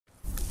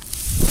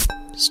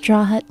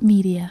Straw Hut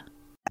Media.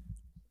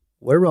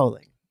 We're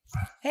rolling.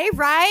 Hey,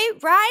 Rye,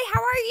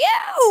 how are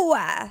you?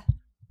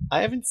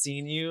 I haven't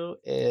seen you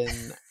in,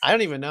 I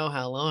don't even know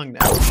how long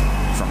now.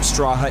 From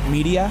Straw Hut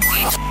Media,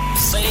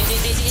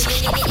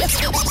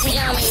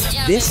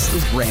 this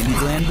is Brandi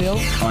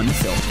Glanville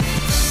Unfiltered.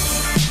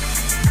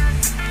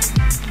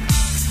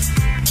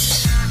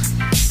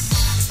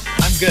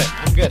 I'm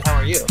good. How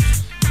are you?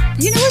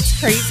 You know what's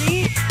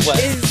crazy? What?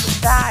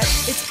 Is that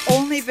it's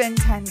only been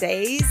 10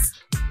 days.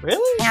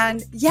 Really?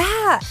 And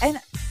yeah,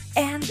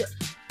 and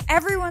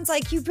everyone's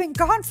like, you've been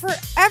gone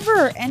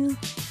forever. And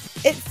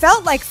it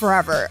felt like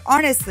forever.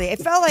 Honestly, it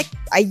felt like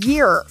a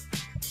year.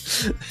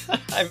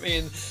 I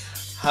mean,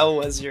 how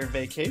was your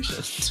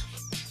vacation?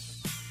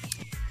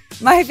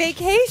 My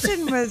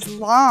vacation was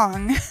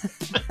long.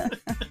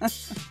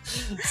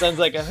 Sounds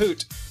like a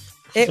hoot.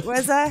 It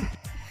was a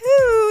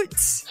hoot.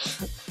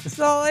 That's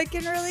all I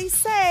can really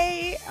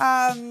say.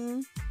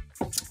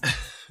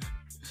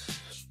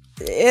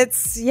 It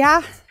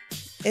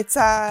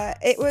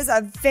was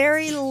a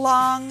very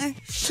long,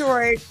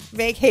 short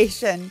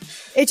vacation.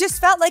 It just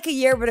felt like a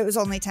year, but it was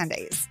only 10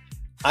 days.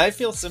 I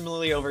feel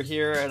similarly over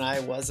here, and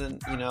I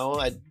wasn't,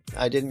 I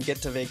didn't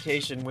get to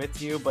vacation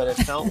with you, but it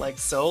felt like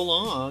so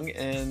long,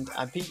 and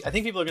I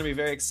think people are going to be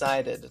very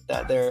excited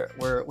that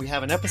we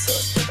have an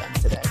episode for them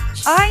today.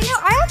 I know.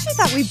 I actually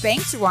thought we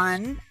banked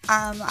one.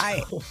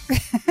 I don't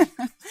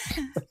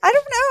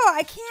know.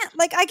 I can't,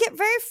 I get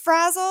very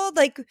frazzled.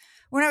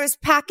 When I was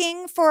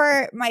packing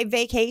for my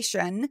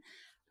vacation,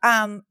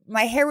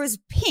 my hair was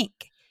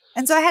pink.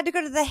 And so I had to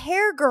go to the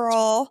hair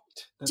girl.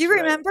 Do you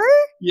remember?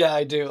 Yeah,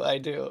 I do.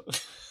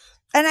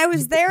 And I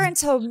was there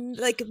until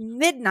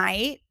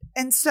midnight.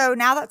 And so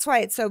now that's why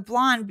it's so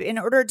blonde. In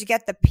order to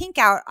get the pink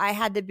out, I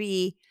had to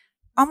be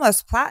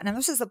almost platinum.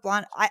 This is the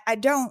blonde. I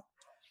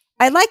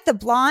like the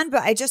blonde,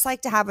 but I just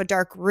like to have a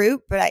dark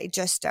root, but I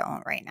just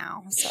don't right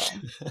now. So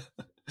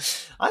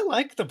I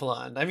like the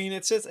blonde. I mean,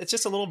 it's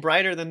just a little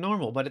brighter than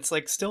normal, but it's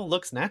still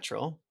looks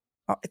natural.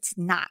 Oh, it's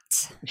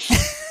not.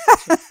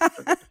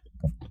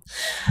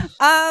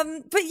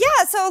 But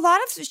yeah, so a lot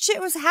of shit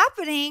was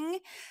happening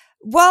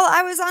while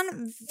I was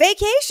on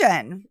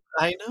vacation.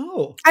 I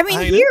know. I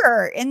mean,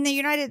 here in the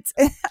United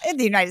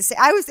States,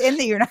 I was in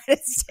the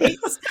United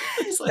States.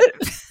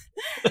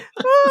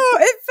 Oh,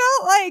 it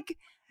felt like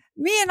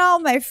me and all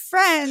my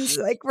friends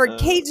were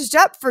caged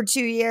up for 2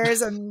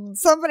 years, and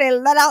somebody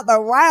let out the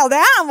wild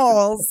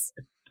animals.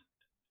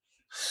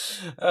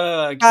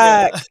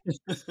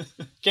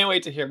 Can't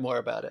wait to hear more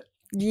about it.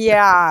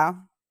 Yeah.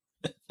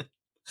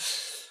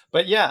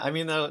 But yeah, I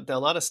mean, a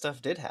lot of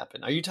stuff did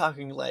happen. Are you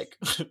talking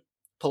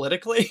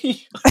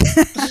politically,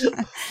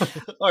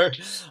 or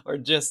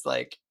just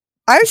I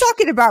was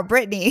talking about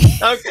Britney.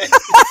 Okay.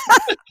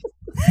 I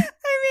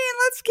mean,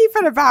 let's keep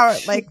it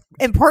about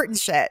important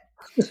shit.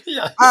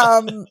 Yeah.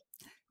 So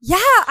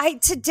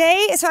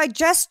I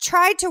just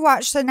tried to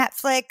watch the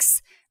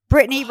Netflix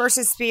Britney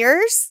versus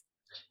Spears.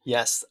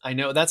 Yes, I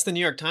know. That's the New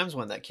York Times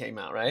one that came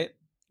out, right?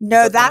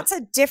 No, that's a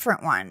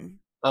different one.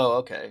 Oh,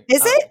 okay.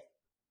 Is it?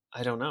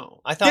 I don't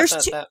know. I thought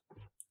that.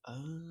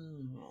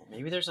 Oh,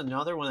 maybe there's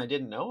another one I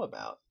didn't know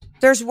about.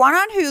 There's one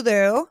on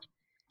Hulu,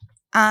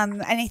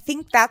 and I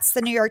think that's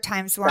the New York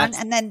Times one.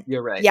 And then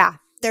you're right. Yeah,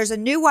 there's a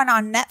new one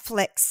on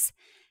Netflix,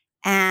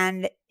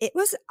 and it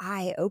was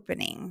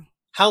eye-opening.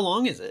 How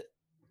long is it?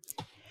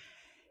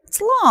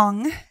 It's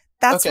long.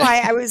 That's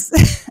why I was.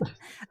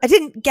 I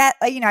didn't get.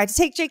 I had to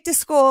take Jake to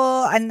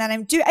school, and then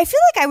I feel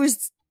like I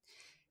was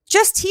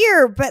just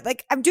here, but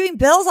I'm doing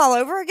bills all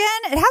over again.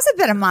 It hasn't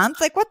been a month.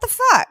 What the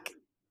fuck?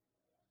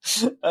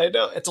 I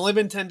know. It's only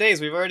been 10 days.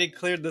 We've already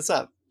cleared this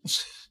up.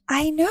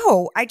 I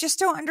know. I just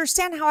don't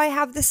understand how I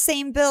have the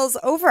same bills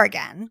over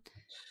again.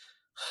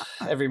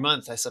 Every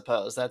month, I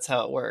suppose. That's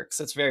how it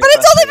works. It's very. But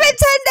it's only been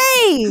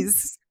 10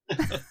 days.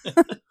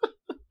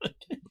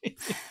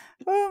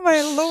 Oh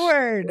my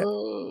Lord.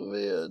 Oh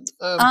man.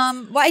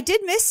 Well, I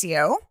did miss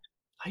you.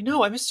 I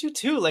know. I missed you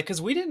too.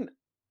 Because we didn't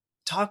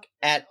talk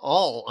at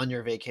all on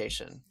your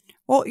vacation.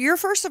 Well,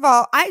 first of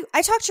all, I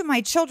talked to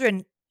my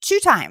children 2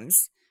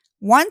 times.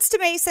 Once to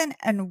Mason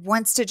and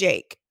once to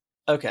Jake.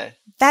 Okay.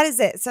 That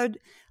is it. So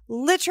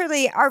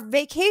literally our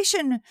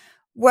vacation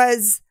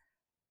was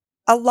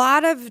a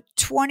lot of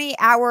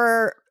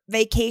 20-hour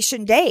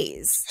vacation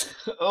days.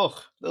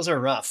 Oh, those are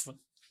rough.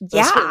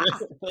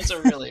 Those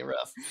are really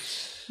rough.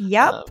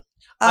 Yep.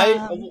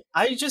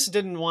 I just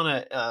didn't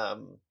want to.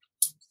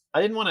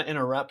 I didn't want to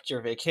interrupt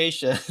your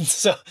vacation,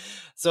 so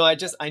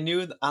I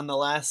knew on the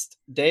last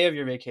day of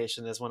your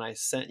vacation is when I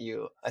sent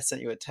you a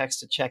text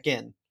to check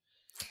in.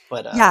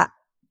 But yeah.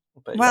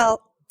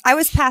 I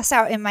was passed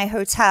out in my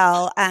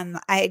hotel. I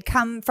had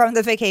come from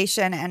the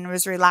vacation and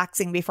was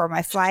relaxing before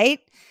my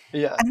flight.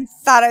 Yeah. And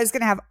thought I was going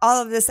to have all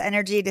of this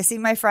energy to see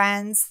my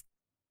friends.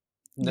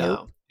 No,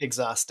 nope.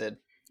 Exhausted.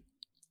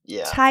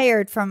 Yeah.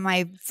 Tired from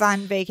my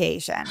fun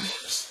vacation.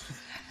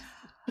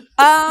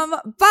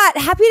 But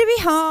happy to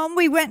be home.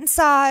 We went and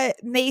saw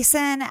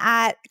Mason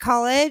at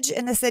college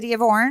in the city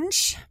of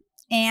Orange.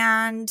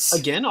 And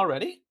again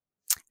already?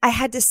 I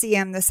had to see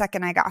him the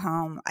second I got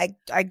home.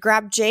 I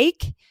grabbed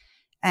Jake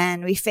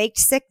and we faked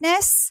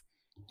sickness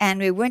and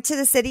we went to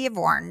the city of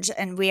Orange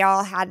and we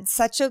all had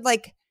such a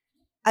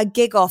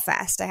giggle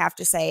fest, I have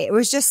to say. It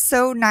was just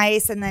so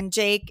nice. And then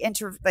Jake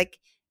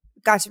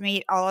got to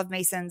meet all of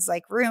Mason's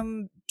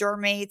room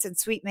dorm mates and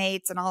suite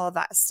mates and all of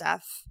that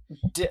stuff.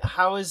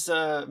 How is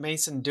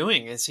Mason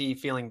doing? Is he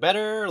feeling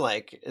better?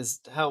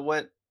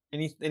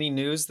 Any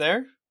news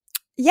there?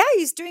 Yeah,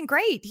 he's doing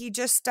great. He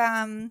just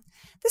the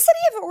city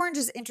of Orange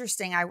is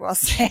interesting, I will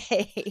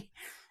say.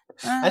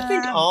 I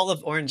think all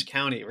of Orange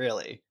County,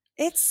 really.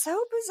 It's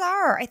so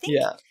bizarre. I think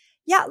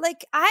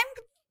I'm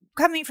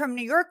coming from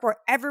New York where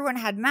everyone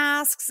had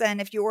masks,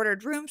 and if you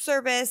ordered room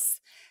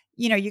service,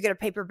 you get a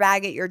paper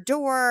bag at your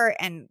door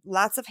and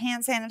lots of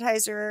hand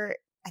sanitizer.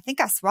 I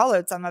think I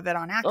swallowed some of it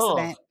on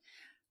accident. Oh.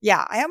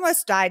 Yeah, I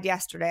almost died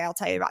yesterday. I'll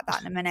tell you about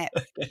that in a minute.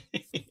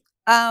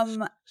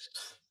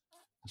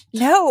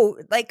 No,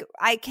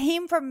 I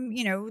came from,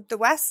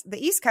 the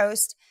East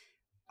Coast,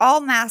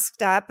 all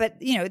masked up, but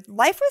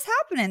life was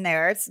happening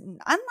there. It's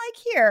unlike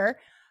here.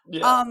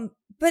 Yeah.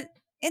 But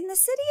in the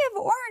city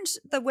of Orange,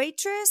 the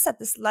waitress at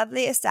this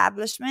lovely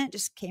establishment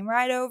just came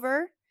right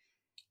over.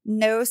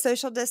 No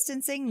social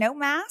distancing, no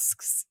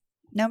masks.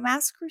 No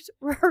masks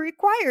were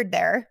required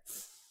there.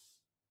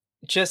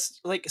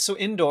 Just so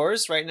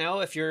indoors right now,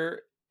 if you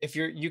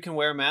can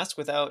wear a mask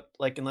without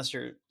unless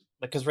you're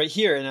because right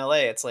here in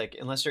LA, it's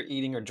unless you're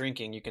eating or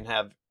drinking, you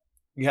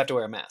have to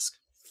wear a mask.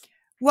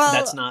 Well,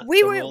 that's not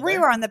we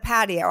were on the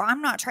patio.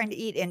 I'm not trying to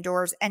eat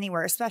indoors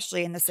anywhere,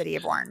 especially in the city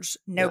of Orange.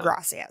 No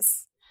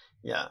gracias.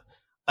 Yeah.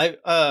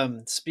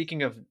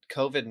 Speaking of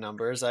COVID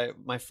numbers,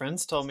 my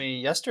friends told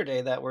me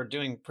yesterday that we're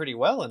doing pretty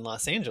well in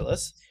Los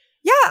Angeles.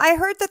 Yeah, I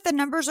heard that the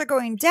numbers are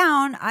going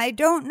down. I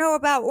don't know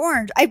about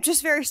Orange. I'm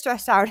just very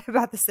stressed out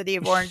about the city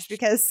of Orange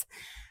because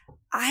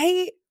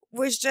I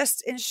was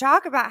just in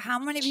shock about how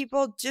many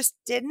people just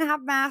didn't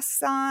have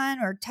masks on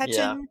or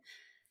touching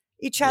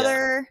each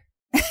other.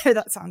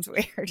 That sounds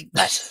weird.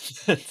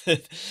 But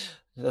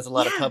there's a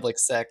lot of public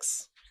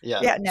sex.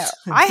 Yeah. Yeah, no.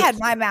 I had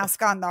my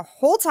mask on the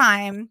whole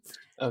time.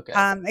 Okay.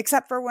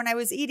 Except for when I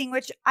was eating,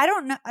 which I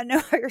don't know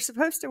how you're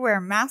supposed to wear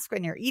a mask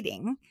when you're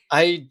eating.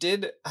 I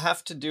did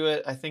have to do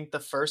it. I think the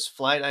first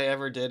flight I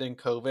ever did in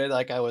COVID,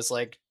 I was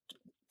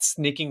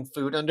sneaking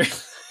food under.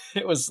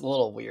 It was a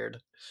little weird.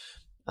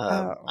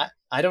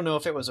 I don't know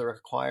if it was a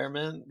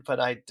requirement, but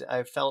I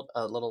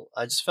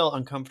just felt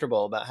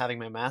uncomfortable about having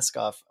my mask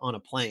off on a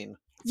plane.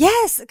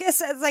 Yes, I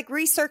guess it's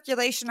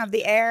recirculation of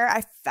the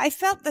air. I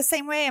felt the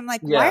same way. I'm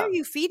why are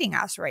you feeding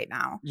us right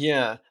now?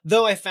 Yeah.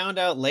 Though I found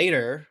out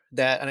later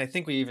that, and I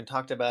think we even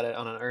talked about it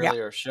on an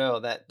earlier show,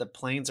 that the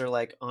planes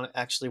are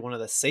actually one of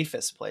the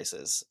safest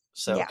places.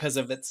 So because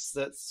of it's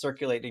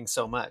circulating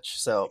so much.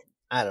 So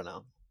I don't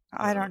know.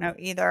 I don't know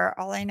either.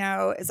 All I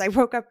know is I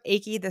woke up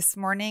achy this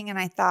morning and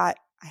I thought,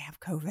 I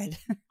have COVID.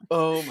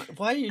 Oh my,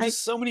 why are you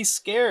just so many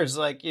scares? It's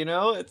I don't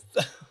know,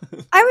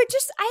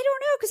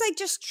 because I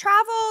just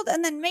traveled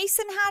and then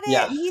Mason had it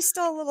and he's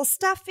still a little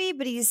stuffy,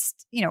 but he's,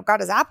 got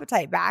his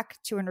appetite back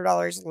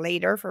 $200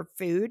 later for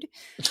food.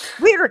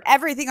 We ordered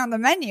everything on the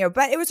menu,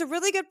 but it was a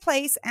really good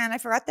place and I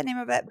forgot the name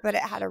of it, but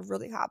it had a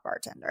really hot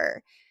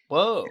bartender.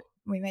 Whoa.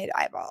 We made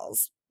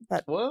eyeballs,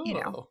 but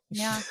whoa.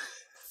 Yeah.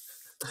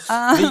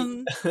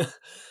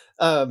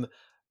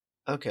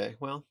 Okay.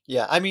 Well,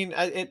 yeah. I mean,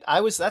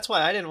 that's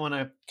why I didn't want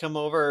to come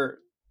over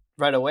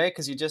right away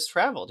because you just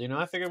traveled.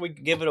 I figured we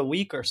could give it a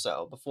week or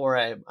so before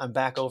I'm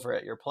back over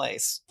at your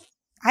place.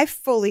 I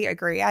fully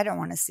agree. I don't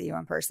want to see you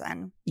in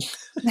person.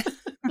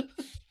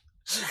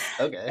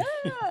 Okay.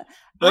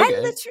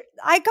 Okay.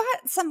 I got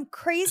some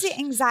crazy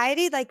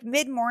anxiety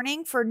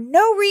mid-morning for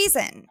no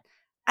reason.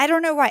 I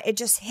don't know why. It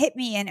just hit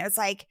me and it was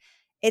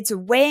it's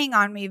weighing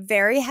on me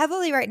very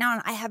heavily right now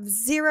and I have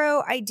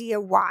zero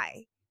idea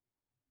why.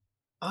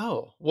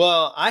 Oh,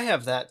 well, I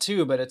have that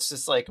too, but it's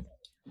just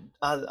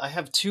I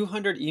have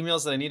 200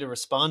 emails that I need to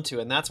respond to,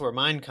 and that's where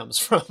mine comes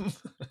from.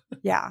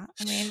 Yeah,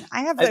 I mean,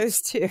 I have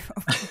those too.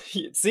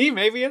 See,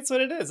 maybe that's what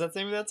it is.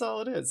 Maybe that's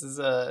all it is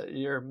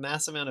your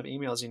mass amount of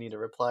emails you need to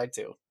reply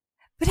to.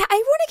 But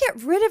I want to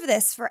get rid of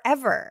this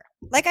forever.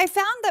 I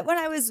found that when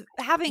I was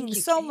having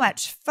so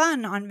much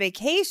fun on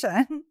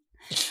vacation,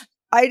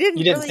 I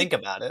didn't really think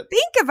about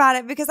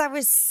it. Because I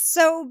was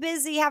so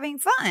busy having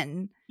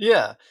fun.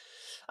 Yeah.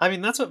 I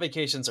mean, that's what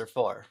vacations are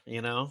for,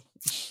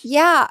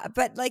 Yeah,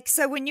 but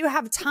so when you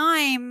have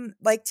time,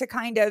 to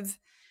kind of...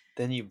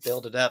 Then you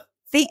build it up.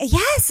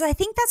 Yes, I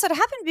think that's what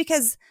happened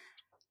because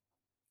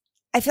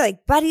I feel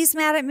like Buddy's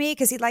mad at me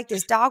because he liked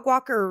his dog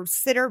walker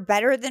sitter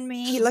better than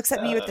me. He looks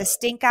at me with the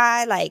stink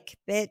eye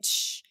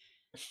bitch.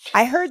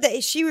 I heard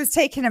that she was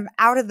taking him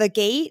out of the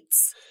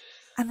gates.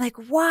 I'm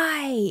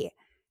why?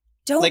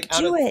 Don't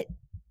do it.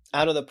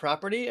 Out of the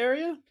property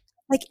area?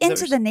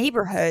 Into the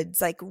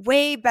neighborhoods,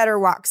 way better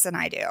walks than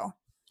I do.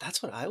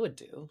 That's what I would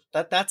do.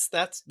 That's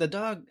the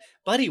dog.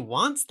 Buddy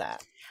wants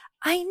that.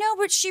 I know,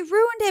 but she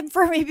ruined him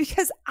for me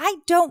because I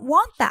don't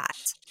want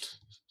that.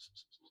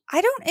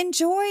 I don't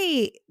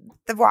enjoy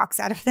the walks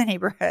out of the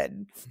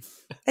neighborhood.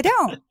 I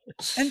don't.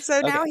 And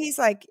so now he's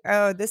like,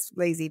 oh, this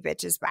lazy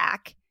bitch is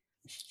back.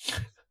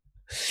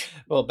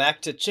 Well,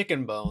 back to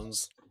chicken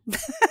bones.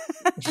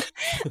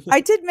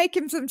 I did make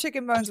him some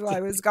chicken bones while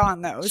I was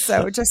gone, though.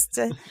 So just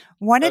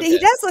wanted. He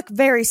does look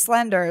very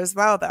slender as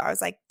well, though. I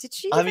was like, did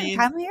she even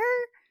come here?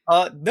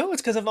 No,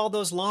 it's because of all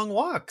those long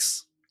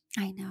walks.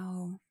 I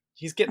know.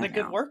 He's getting a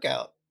good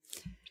workout.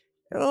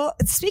 Well,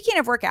 speaking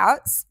of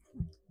workouts,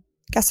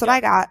 guess what I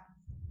got?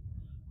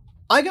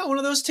 I got one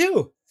of those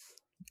too.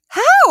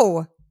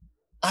 How?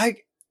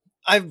 AT&T.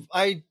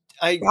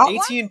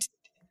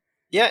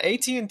 Yeah,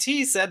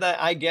 AT&T said that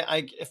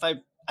if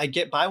I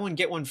get buy one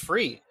get one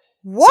free.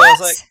 What? So I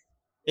was like,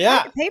 yeah.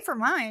 I can pay for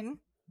mine.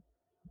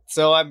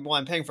 So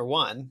I'm paying for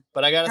one,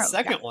 but I got a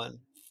second one.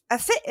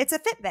 It's a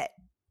Fitbit.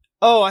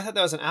 Oh, I thought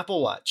that was an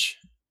Apple Watch.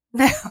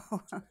 No,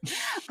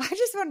 I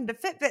just wanted a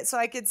Fitbit so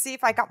I could see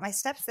if I got my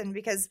steps in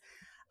because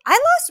I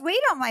lost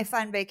weight on my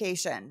fun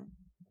vacation.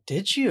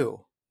 Did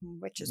you?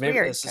 Which is maybe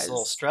weird. This is a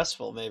little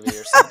stressful, maybe,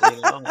 or something.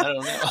 You know? I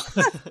don't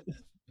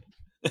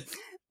know.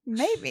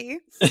 Maybe.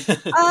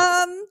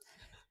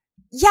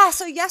 Yeah.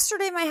 So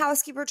yesterday, my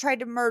housekeeper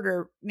tried to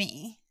murder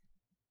me.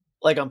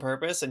 Like on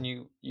purpose, and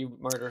you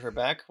murdered her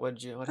back.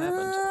 What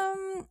happened?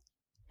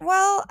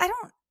 Well, it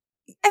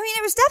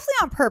was definitely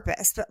on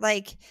purpose, but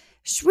like,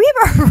 we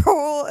have a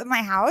rule in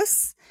my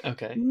house.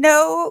 Okay.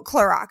 No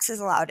Clorox is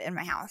allowed in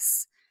my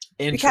house.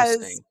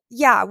 Interesting.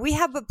 Because, we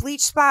have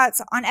bleach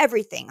spots on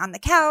everything, on the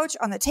couch,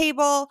 on the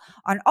table,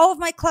 on all of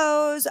my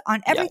clothes,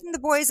 on everything the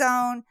boys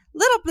own,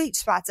 little bleach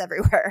spots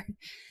everywhere.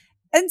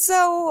 And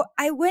so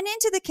I went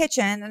into the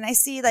kitchen and I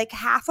see like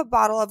half a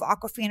bottle of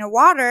Aquafina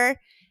water,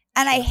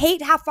 and I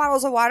hate half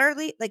bottles of water,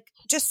 like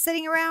just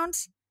sitting around.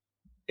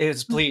 It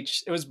was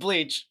bleach. It was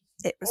bleach.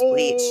 It was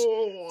bleach.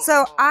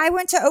 So I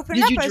went to open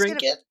it up. Did you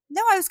drink it?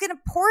 No, I was going to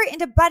pour it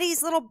into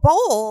Buddy's little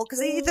bowl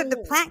because either the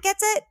plant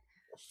gets it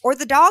or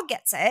the dog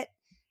gets it.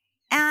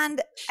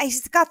 And I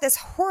got this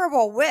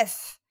horrible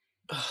whiff.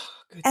 Oh,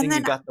 good thing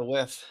you got the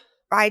whiff.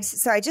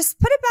 So I just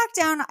put it back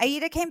down.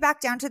 Aida came back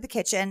down to the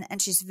kitchen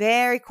and she's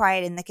very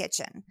quiet in the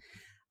kitchen.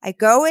 I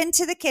go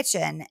into the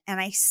kitchen and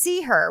I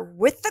see her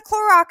with the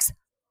Clorox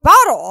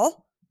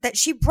bottle that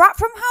she brought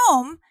from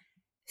home,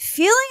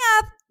 filling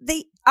up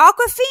the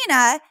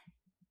Aquafina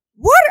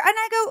water. And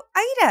I go,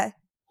 Aida,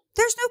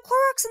 there's no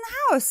Clorox in the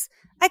house.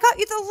 I got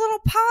you the little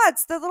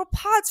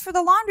pods for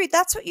the laundry.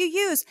 That's what you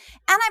use.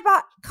 And I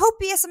bought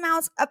copious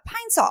amounts of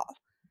Pine Sol.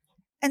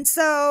 And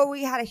so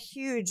we had a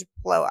huge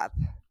blow up,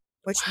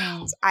 which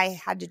means I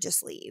had to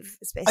just leave.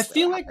 I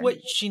feel like what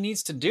she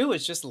needs to do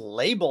is just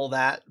label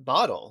that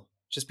bottle.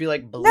 Just be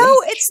like, bleach.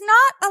 No, it's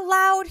not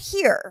allowed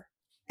here.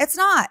 It's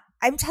not.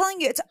 I'm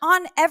telling you, it's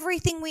on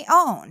everything we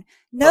own.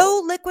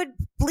 No liquid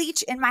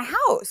bleach in my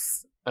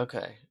house.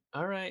 Okay.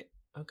 All right.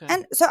 Okay.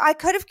 And so I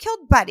could have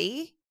killed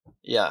Buddy.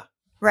 Yeah.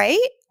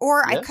 Right?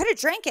 Or I could have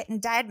drank it and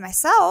died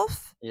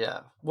myself.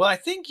 Yeah. Well, I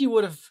think you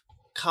would have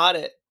caught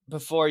it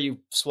before you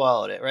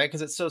swallowed it, right?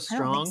 Because it's so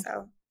strong. I don't think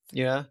so.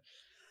 Yeah.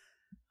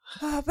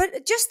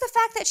 But just the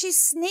fact that she's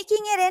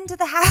sneaking it into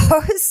the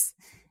house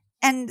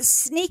and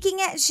sneaking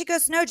it. She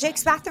goes, no,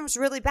 Jake's bathroom's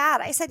really bad.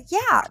 I said,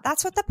 yeah,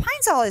 that's what the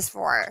Pine Sol is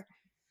for.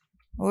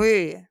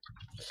 I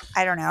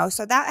don't know.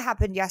 So that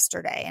happened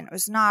yesterday and it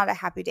was not a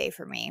happy day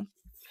for me.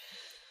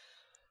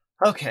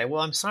 Okay,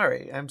 well, I'm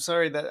sorry. I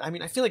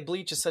feel like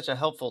bleach is such a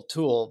helpful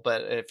tool,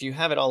 but if you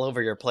have it all over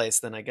your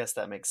place, then I guess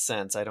that makes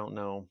sense. I don't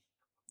know.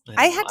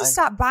 I had to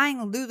stop buying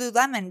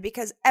Lululemon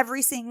because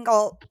every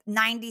single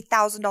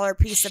 $90,000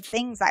 piece of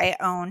things I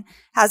own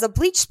has a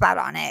bleach spot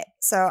on it.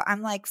 So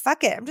I'm like,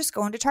 fuck it. I'm just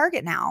going to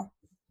Target now.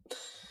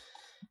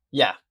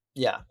 Yeah.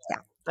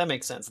 That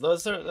makes sense.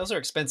 Those are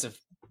expensive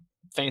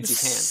fancy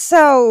pants.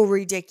 So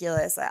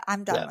ridiculous.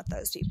 I'm done with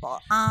those people.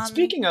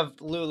 Speaking of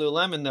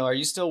Lululemon, though, are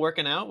you still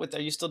working out?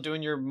 Are you still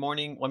doing your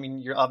morning? I mean,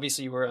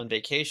 you were on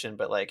vacation,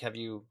 but like, have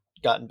you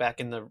gotten back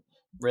in the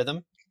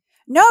rhythm?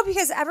 No,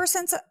 because ever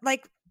since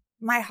like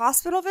my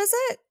hospital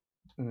visit,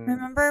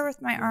 remember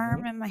with my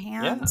arm and my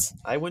hands?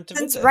 Yeah, I went to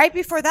visit. Right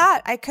before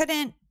that, I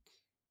couldn't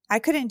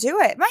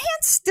do it. My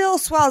hand still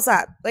swells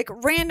up. Like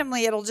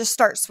randomly, it'll just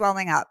start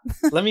swelling up.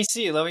 Let me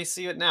see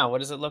it now. What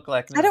does it look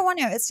like now? I don't want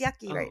to. It's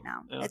yucky right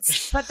now. Okay.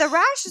 But the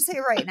rash is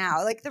here right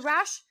now. Like the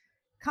rash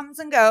comes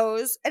and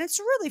goes, and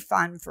it's really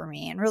fun for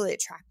me and really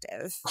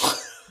attractive.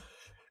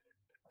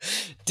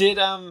 Did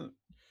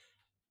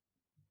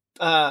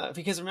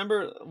because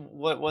remember,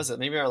 what was it?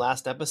 Maybe our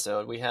last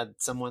episode, we had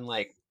someone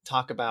like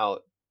talk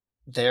about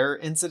their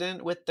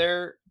incident with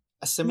their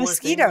similar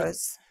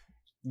mosquitoes.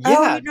 Yeah.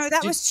 Oh, no,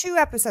 that was 2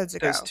 episodes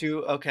ago. Those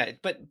 2, okay.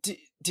 But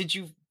did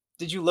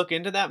you look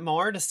into that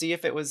more to see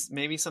if it was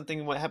maybe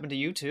something what happened to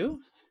you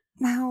too?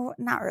 No,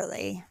 not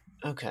really.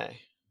 Okay.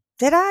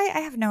 Did I? I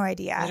have no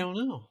idea. I don't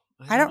know.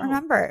 I don't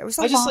remember. It was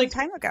a long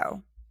time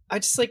ago. I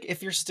just like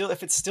if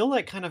it's still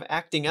like kind of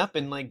acting up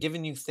and like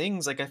giving you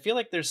things, like I feel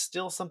like there's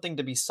still something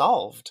to be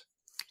solved.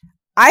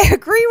 I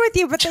agree with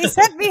you, but they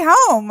sent me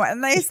home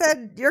and they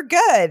said, you're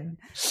good.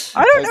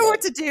 I don't know what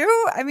to do.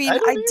 I mean, I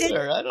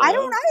don't I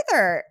don't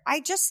either.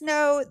 I just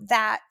know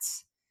that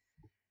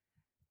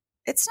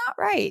it's not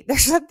right.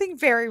 There's something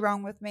very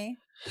wrong with me.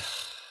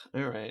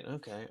 All right.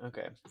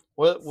 Okay.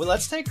 Well,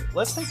 let's take a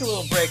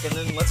little break and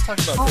then let's talk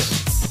about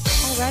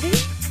Britney. Already?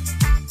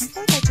 I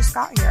feel like I just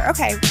got here.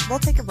 Okay, we'll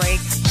take a break.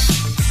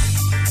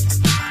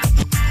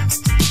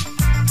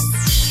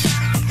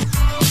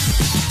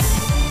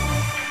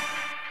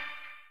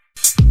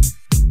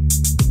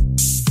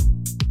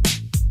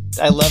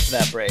 I loved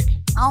that break.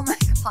 Oh my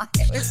God,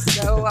 it was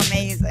so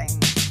amazing.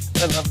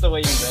 I love the way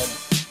you read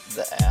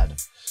the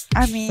ad.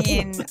 I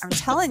mean, I'm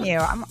telling you,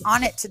 I'm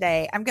on it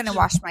today. I'm going to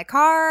wash my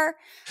car.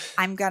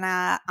 I'm going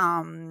to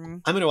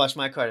wash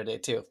my car today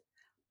too.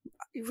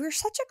 We're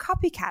such a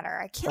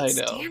copycatter. I can't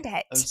stand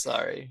it. I'm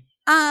sorry.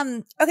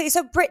 Okay,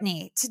 so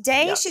Britney,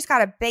 today she's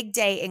got a big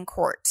day in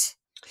court.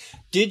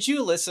 Did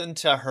you listen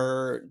to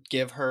her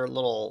give her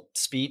little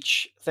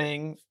speech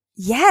thing?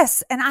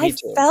 Yes, and I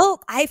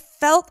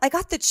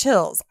got the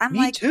chills. I'm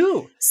like,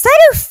 too. Set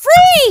her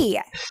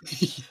free.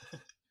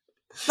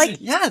 Like,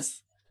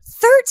 yes.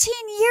 13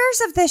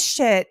 years of this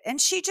shit, and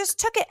she just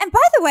took it. And by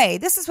the way,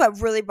 this is what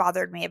really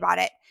bothered me about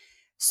it.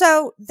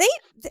 So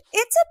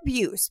it's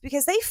abuse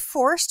because they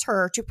forced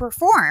her to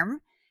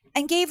perform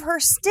and gave her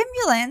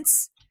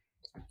stimulants.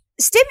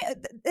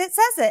 It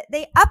says it.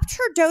 They upped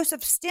her dose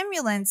of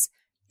stimulants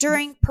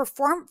during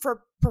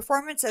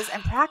performances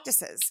and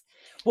practices.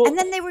 Well, and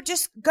then they would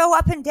just go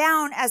up and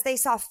down as they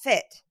saw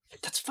fit.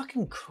 That's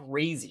fucking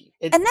crazy.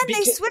 And then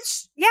they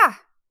switched. Yeah.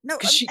 No.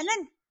 And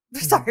then,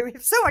 sorry, we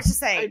have so much to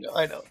say.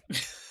 I know.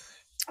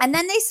 And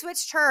then they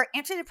switched her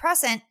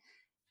antidepressant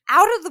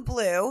out of the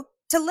blue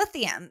to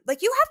lithium.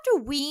 Like, you have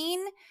to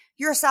wean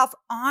yourself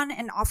on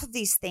and off of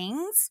these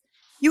things.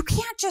 You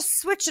can't just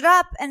switch it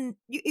up, and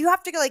you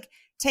have to go like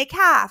take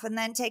half and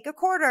then take a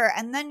quarter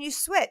and then you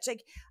switch.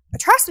 Like,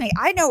 trust me,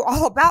 I know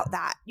all about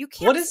that. You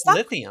can't. What is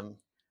lithium?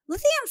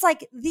 Lithium's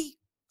like the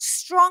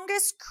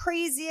strongest,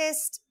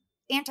 craziest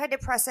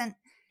antidepressant.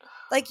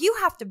 Like, you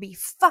have to be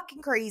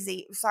fucking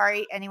crazy.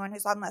 Sorry, anyone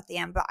who's on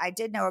lithium, but I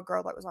did know a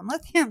girl that was on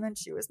lithium and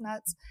she was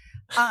nuts.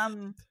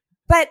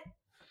 But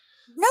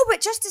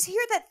just to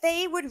hear that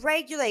they would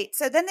regulate.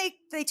 So then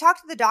they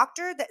talked to the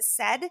doctor that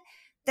said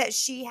that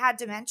she had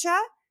dementia.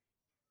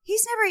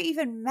 He's never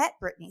even met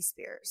Britney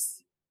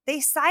Spears. They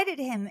cited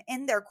him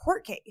in their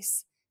court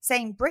case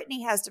saying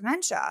Britney has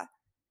dementia.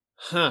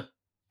 Huh.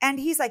 And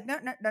he's like, no,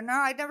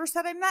 I never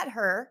said I met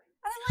her.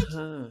 And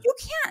I'm like, you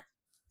can't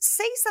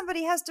say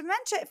somebody has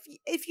dementia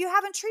if you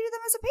haven't treated them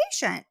as a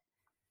patient.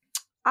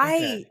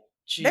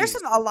 There's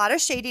a lot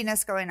of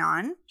shadiness going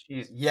on.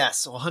 Jeez.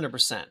 Yes,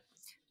 100%.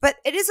 But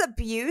it is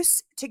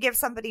abuse to give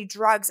somebody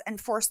drugs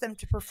and force them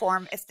to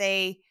perform if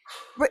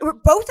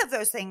both of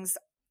those things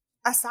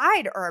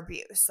aside are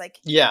abuse. Like,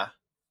 yeah.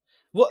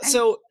 Well,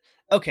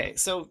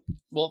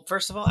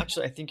 first of all,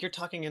 actually, I think you're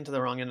talking into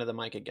the wrong end of the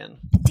mic again.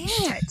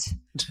 Damn it.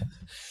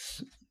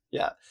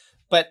 Yeah.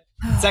 But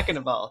second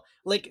of all,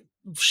 like,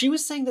 she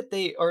was saying that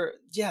they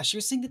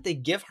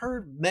give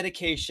her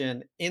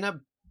medication in a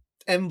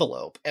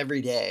envelope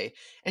every day,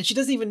 and she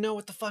doesn't even know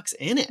what the fuck's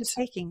in it. She's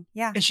taking,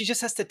 yeah. And she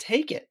just has to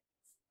take it.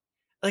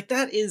 Like,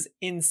 that is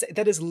insane.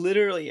 That is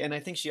literally, and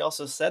I think she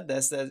also said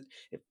this, that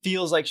it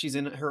feels like she's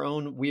in her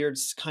own weird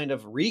kind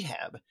of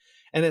rehab.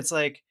 And it's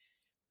like,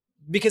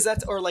 because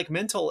that's, or like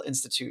mental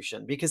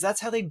institution, because that's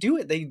how they do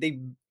it.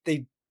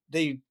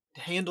 They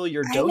handle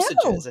your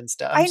dosages and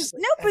stuff.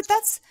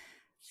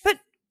 But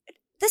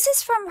this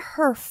is from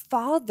her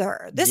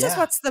father. This is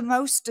what's the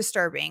most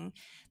disturbing.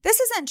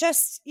 This isn't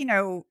just,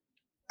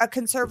 a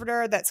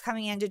conservator that's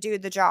coming in to do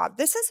the job.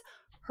 This is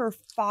her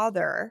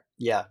father.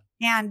 Yeah.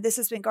 And this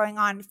has been going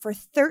on for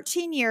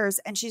 13 years.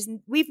 And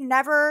we've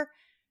never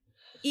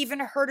even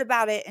heard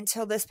about it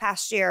until this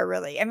past year,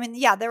 really. I mean,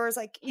 yeah, there was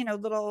like,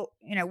 little,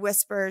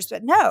 whispers,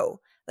 but no,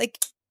 like,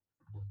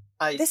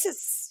 this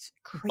is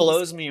crazy.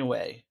 Blows me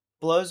away.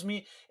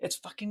 It's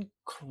fucking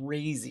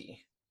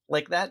crazy.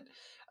 Like that.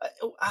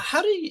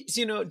 How do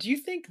you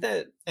think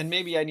that, and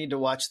maybe I need to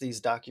watch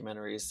these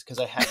documentaries because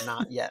I have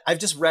not yet. I've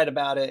just read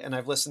about it and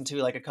I've listened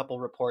to like a couple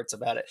reports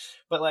about it,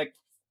 but like,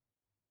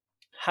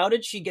 how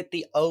did she get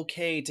the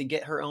okay to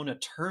get her own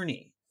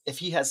attorney if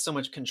he has so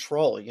much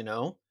control,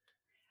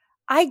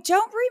 I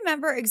don't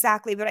remember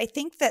exactly, but I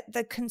think that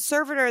the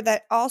conservator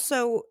that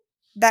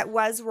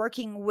was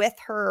working with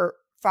her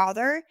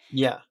father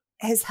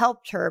has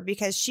helped her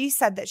because she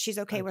said that she's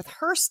okay with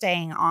her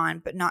staying on,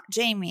 but not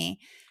Jamie.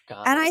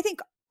 And I think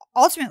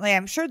ultimately,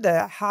 I'm sure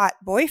the hot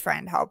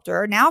boyfriend helped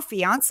her, now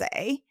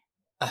fiance.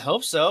 I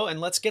hope so.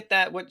 And let's get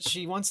that, what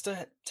she wants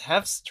to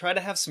try to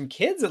have some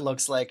kids, it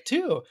looks like,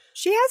 too.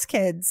 She has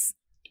kids.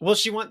 Well,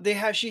 she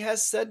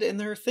has said in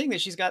her thing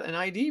that she's got an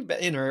ID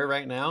in her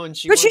right now, and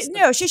she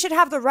should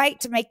have the right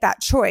to make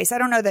that choice. I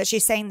don't know that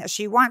she's saying that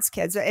she wants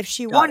kids. If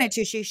she wanted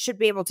to, she should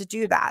be able to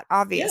do that.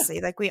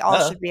 Obviously, like we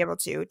all should be able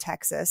to.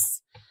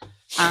 Texas.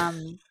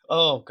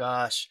 Oh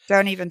gosh!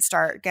 Don't even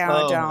start. Don't.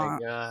 My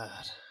God.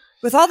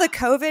 with all the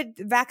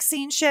COVID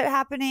vaccine shit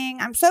happening,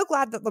 I'm so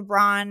glad that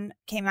LeBron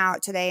came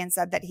out today and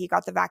said that he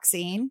got the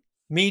vaccine.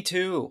 Me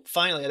too.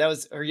 Finally,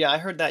 I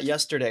heard that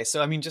yesterday.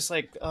 So I mean, just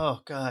like,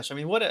 oh gosh, I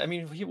mean, what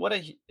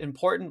a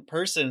important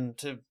person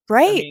to. I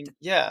Right. mean,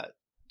 yeah.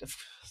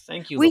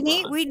 Thank you, We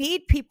LeBron.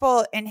 need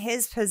people in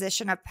his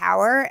position of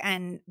power,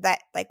 and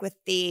that like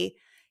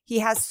he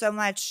has so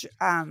much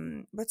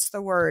what's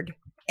the word,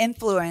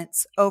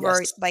 influence over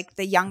Yes. like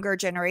the younger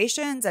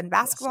generations and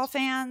basketball Yes.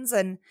 fans.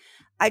 And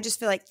I just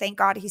feel like thank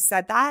God he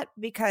said that,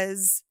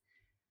 because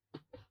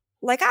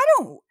like I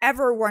don't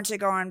ever want to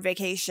go on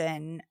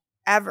vacation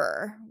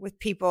ever with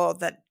people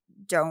that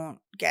don't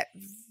get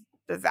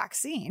the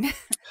vaccine.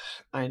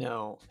 I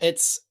know.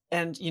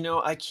 And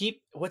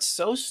what's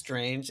so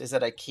strange is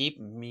that I keep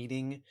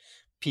meeting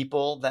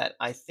people that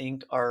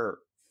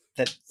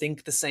that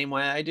think the same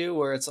way I do,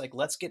 where it's like,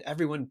 let's get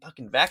everyone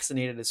fucking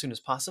vaccinated as soon as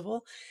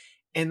possible.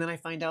 And then I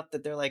find out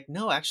that they're like,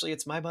 no, actually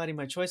it's my body,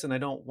 my choice. And I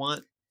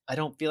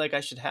don't feel like I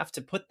should have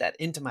to put that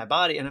into my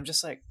body. And I'm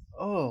just like,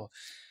 oh,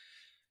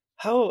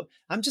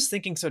 I'm just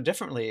thinking so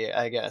differently,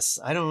 I guess.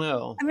 I don't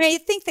know. I mean, I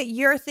think that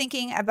you're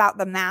thinking about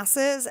the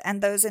masses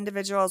and those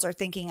individuals are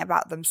thinking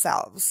about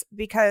themselves,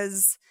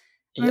 because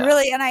I mean, Yeah.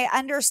 really, and I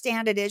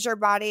understand it is your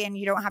body and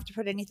you don't have to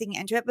put anything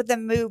into it, but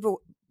then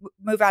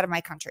move out of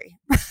my country.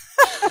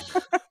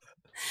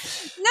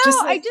 No, Just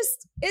like,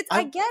 I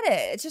I, get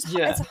it. It's just,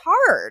 yeah. it's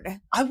hard.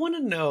 I want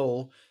to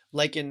know,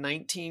 like in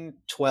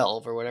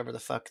 1912 or whatever the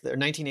fuck, or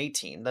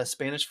 1918, the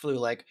Spanish flu,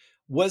 like,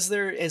 was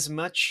there as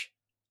much,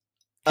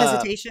 uh,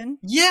 Hesitation.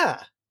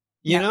 yeah,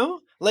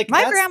 No. like My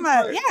that's the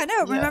grandma, part. yeah,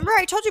 no. Yeah. Remember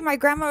I told you my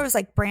grandma was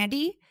like,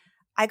 Brandi,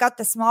 I got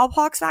the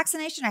smallpox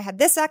vaccination. I had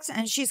this vaccine,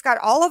 and she's got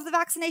all of the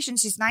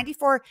vaccinations. She's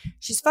 94.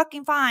 She's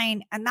fucking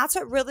fine. And that's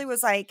what really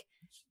was like,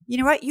 you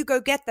know what? You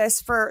go get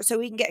this so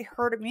we can get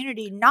herd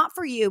immunity, not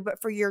for you,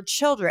 but for your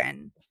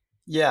children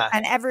Yeah.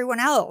 and everyone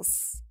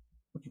else.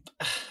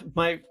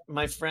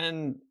 My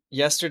friend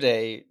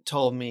yesterday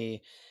told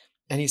me,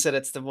 and he said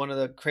it's one of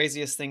the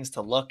craziest things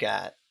to look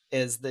at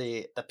is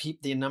the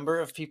number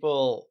of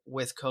people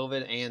with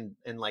COVID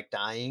and like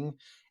dying,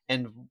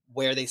 and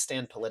where they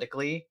stand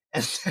politically.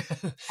 And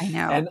I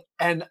know.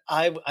 and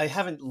I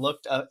haven't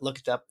looked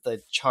up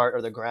the chart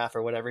or the graph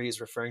or whatever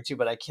he's referring to,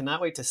 but I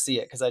cannot wait to see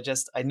it, because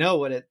I know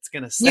what it's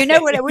gonna say. You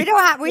know what? We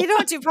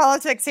don't do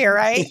politics here,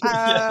 right?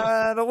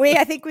 Yeah. But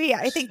I think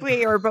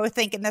we are both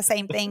thinking the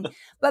same thing.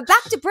 But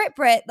back to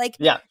Brit, like,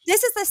 Yeah.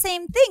 this is the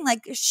same thing.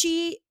 Like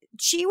she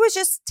was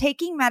just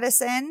taking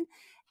medicine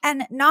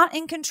and not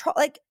in control.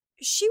 Like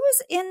she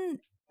was in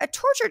a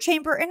torture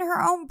chamber in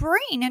her own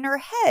brain, in her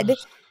head.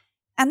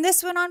 And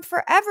this went on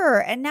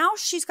forever. And now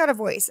she's got a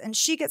voice and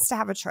she gets to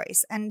have a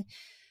choice. And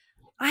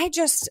I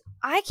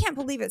can't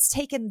believe it's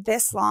taken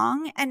this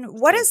long. And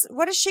what is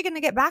she going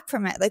to get back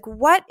from it? Like,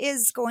 what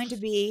is going to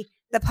be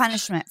the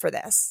punishment for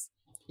this?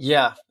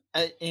 Yeah.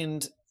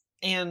 And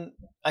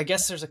I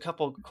guess there's a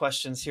couple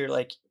questions here.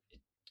 Like,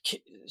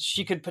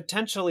 she could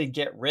potentially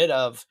get rid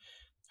of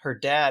her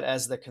dad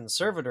as the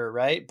conservator,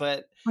 right?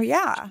 But well,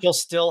 yeah, she'll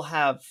still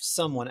have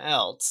someone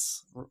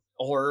else.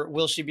 Or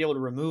will she be able to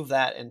remove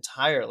that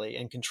entirely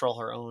and control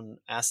her own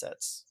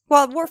assets?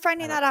 Well, we're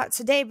finding that out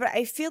today, but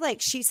I feel like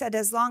she said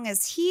as long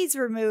as he's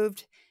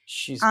removed,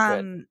 she's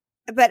good.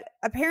 But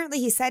apparently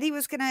he said he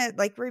was going to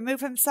like remove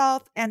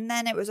himself, and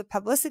then it was a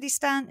publicity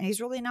stunt, and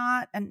he's really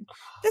not. And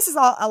this is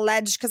all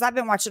alleged, because I've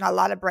been watching a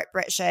lot of Brit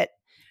shit.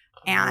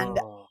 And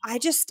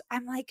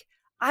I'm like,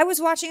 I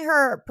was watching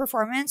her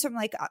performance from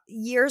like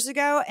years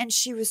ago, and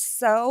she was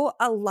so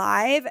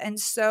alive and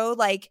so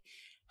like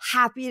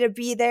happy to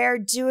be there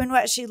doing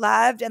what she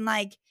loved. And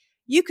like,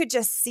 you could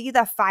just see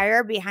the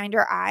fire behind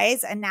her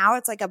eyes. And now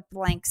it's like a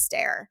blank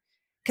stare,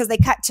 because they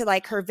cut to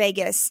like her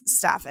Vegas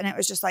stuff, and it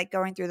was just like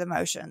going through the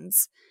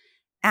motions.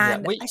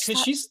 And wait,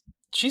 because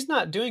she's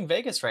not doing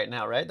Vegas right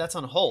now, right? That's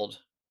on hold.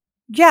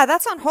 Yeah,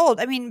 that's on hold.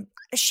 I mean,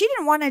 she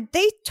didn't want to,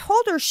 they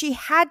told her she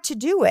had to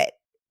do it.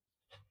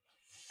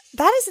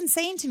 That is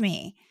insane to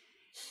me.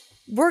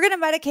 We're going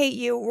to medicate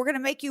you. We're going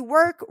to make you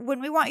work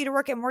when we want you to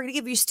work, and we're going to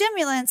give you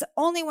stimulants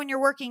only when you're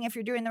working if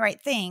you're doing the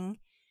right thing.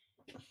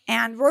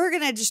 And we're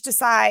going to just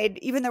decide,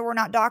 even though we're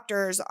not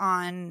doctors,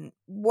 on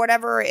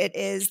whatever it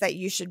is that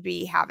you should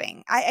be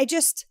having.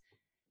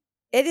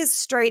 It is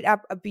straight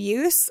up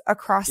abuse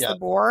across the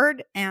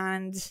board.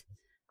 And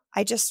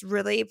I just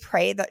really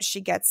pray that she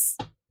gets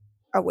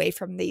away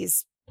from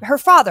her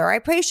father. I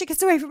pray she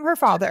gets away from her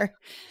father.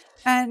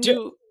 And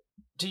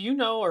do you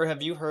know, or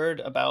have you heard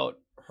about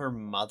her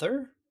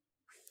mother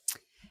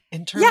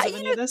in terms of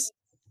any of this?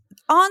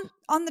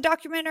 On the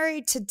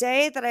documentary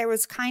today that I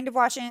was kind of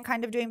watching and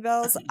kind of doing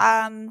bills,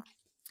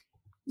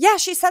 yeah,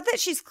 she said that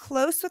she's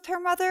close with her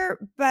mother,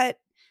 but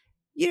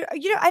you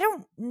know, I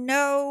don't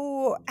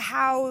know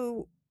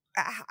how.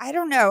 I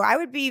don't know. I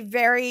would be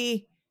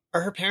very.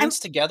 Are her parents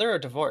together or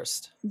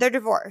divorced? They're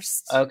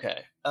divorced.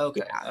 Okay.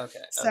 Yeah.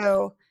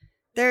 So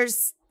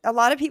there's a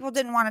lot of people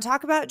didn't want to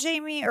talk about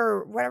Jamie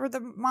or whatever the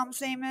mom's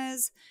name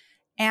is,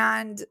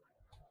 and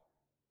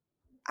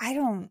I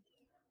don't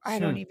I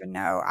don't even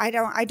know. I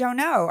don't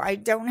know. I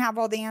don't have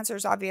all the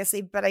answers,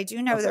 obviously, but I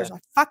do know there's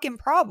a fucking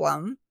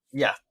problem.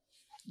 Yeah.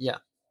 Yeah.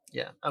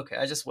 Yeah. Okay.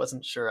 I just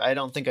wasn't sure. I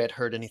don't think I'd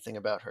heard anything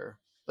about her,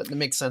 but it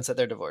makes sense that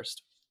they're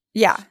divorced.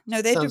 Yeah.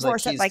 No, they Sounds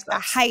divorced like at like the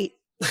sucks. height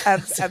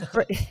of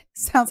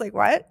sounds like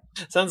what?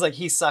 Sounds like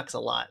he sucks a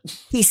lot.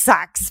 He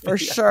sucks for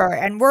sure.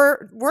 And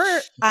we're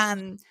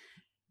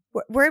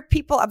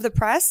people of the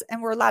press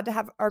and we're allowed to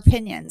have our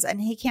opinions,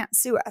 and he can't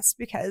sue us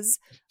because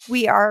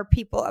we are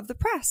people of the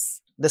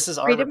press. This is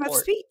our freedom report.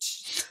 of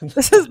speech.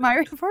 This is my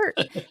report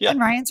Yeah. and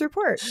Ryan's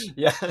report.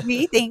 Yeah.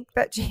 We think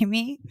that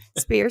Jamie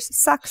Spears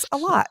sucks a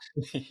lot.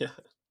 Yeah.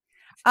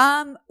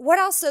 What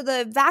else? So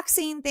the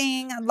vaccine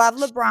thing, I love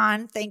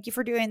LeBron. Thank you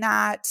for doing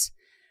that.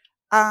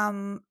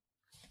 Yeah.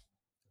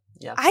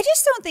 I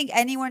just don't think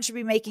anyone should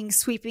be making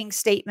sweeping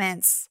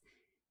statements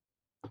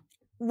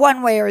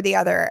one way or the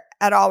other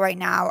at all right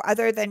now,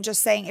 other than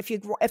just saying, if you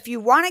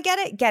want to get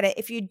it, get it.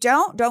 If you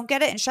don't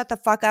get it, and shut the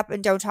fuck up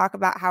and don't talk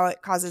about how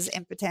it causes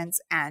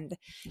impotence and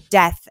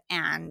death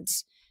and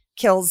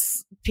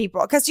kills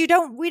people. Because we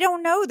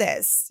don't know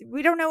this.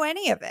 We don't know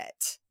any of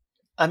it.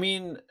 I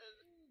mean,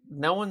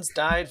 no one's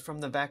died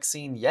from the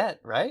vaccine yet,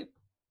 right?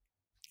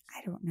 I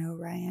don't know,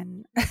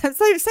 Ryan.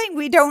 It's like saying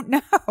we don't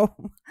know.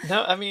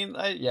 No, I mean,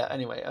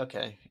 anyway,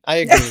 okay. I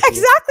agree with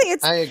exactly.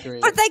 I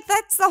agree. But like,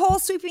 that's the whole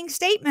sweeping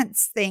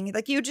statements thing.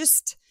 Like, you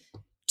just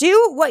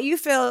do what you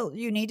feel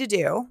you need to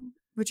do,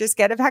 which is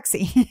get a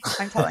vaccine.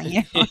 I'm telling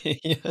you.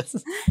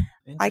 Yes.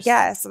 I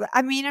guess.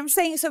 I mean, I'm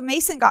saying, so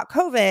Mason got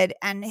COVID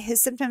and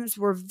his symptoms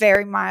were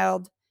very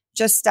mild,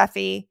 just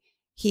stuffy.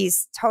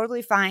 He's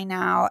totally fine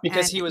now.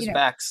 Because and, he was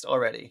vaxxed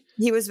already.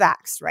 He was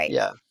vaxxed, right?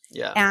 Yeah.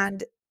 Yeah.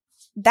 And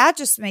that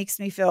just makes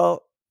me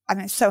feel,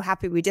 I'm so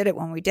happy we did it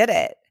when we did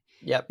it.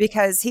 Yep.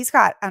 Because he's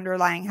got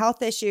underlying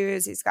health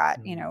issues. He's got,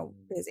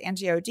 his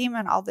angioedema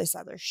and all this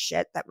other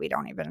shit that we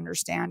don't even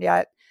understand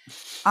yet.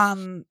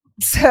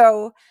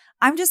 So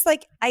I'm just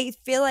like, I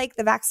feel like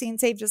the vaccine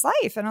saved his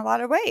life in a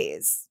lot of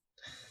ways.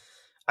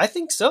 I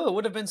think so. It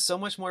would have been so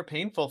much more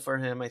painful for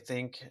him, I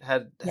think,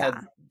 had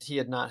he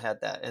had not had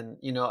that. And,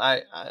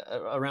 I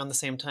around the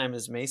same time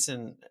as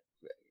Mason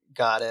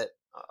got it,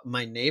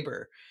 my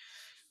neighbor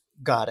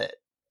got it.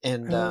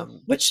 And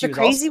but she the was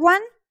crazy also...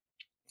 one?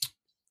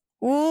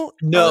 Ooh,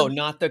 no,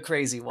 not the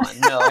crazy one.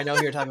 No, I know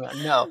who you're talking about.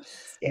 No.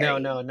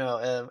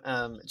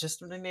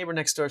 Just my neighbor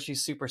next door.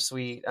 She's super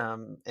sweet.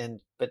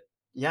 But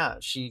yeah,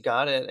 she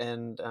got it,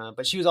 and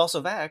but she was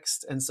also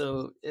vaxxed, and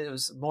so it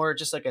was more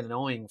just like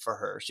annoying for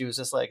her. She was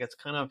just like, it's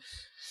kind of.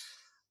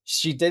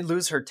 She did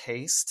lose her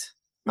taste,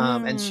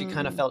 and she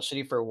kind of felt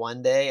shitty for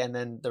one day, and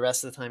then the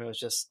rest of the time it was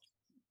just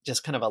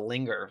kind of a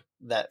linger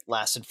that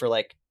lasted for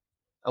like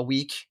a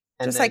week.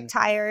 And just then, like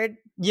tired.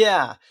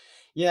 Yeah.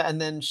 And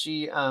then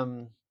she,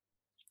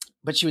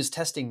 but she was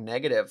testing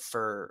negative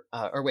for,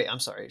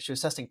 she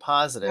was testing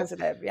positive.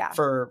 Yeah.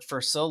 For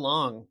so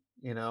long,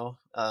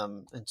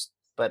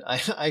 but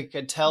I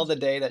could tell the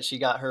day that she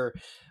got her,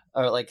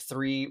 like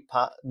 3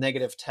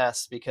 negative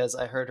tests, because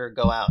I heard her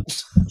go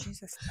out.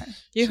 Jesus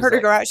Christ. You heard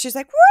her go out. She's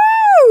like,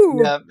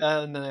 woo! Yeah.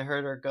 And then I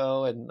heard her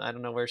go, and I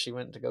don't know where she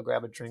went to go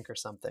grab a drink or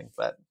something,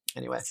 but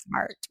anyway.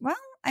 Smart. Well,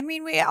 I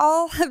mean, we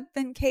all have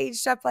been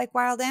caged up like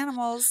wild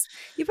animals.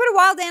 You put a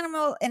wild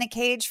animal in a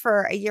cage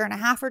for a year and a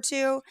half or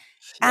two,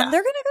 and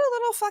they're going to go a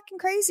little fucking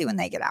crazy when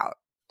they get out.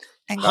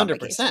 And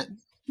 100%.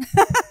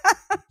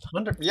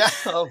 100. Yeah.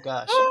 Oh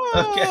gosh.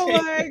 Oh okay.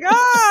 my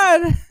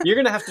God. You're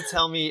going to have to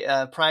tell me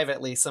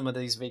privately some of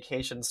these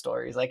vacation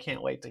stories. I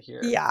can't wait to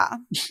hear. Yeah.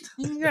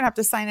 You're going to have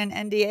to sign an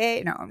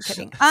NDA. No, I'm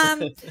kidding.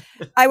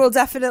 I will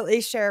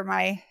definitely share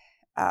my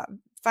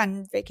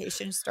fun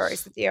vacation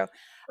stories with you.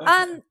 Okay.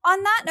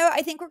 On that note,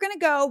 I think we're going to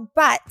go,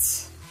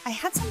 but I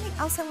had something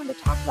else I wanted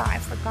to talk about. I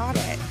forgot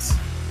it.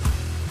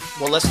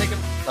 Well, let's take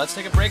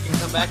a break and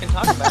come back and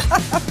talk about it.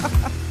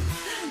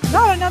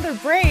 Not another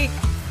break.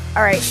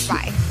 All right,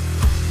 bye.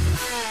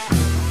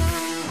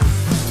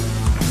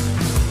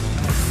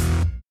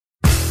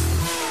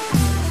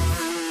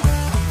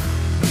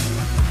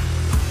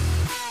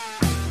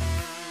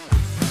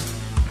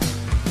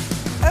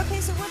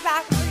 Okay, so we're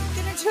back. We're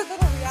going to do a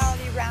little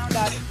reality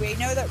roundup. We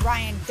know that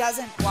Ryan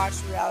doesn't watch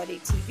reality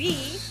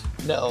TV.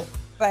 No.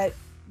 But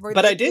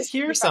I did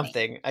hear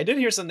something. I did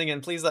hear something,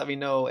 and please let me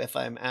know if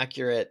I'm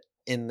accurate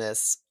in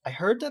this. I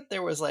heard that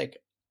there was like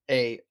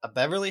a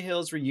Beverly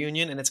Hills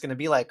reunion, and it's going to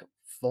be like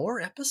 4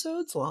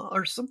 episodes long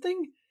or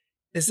something.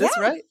 Is this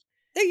right?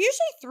 They're usually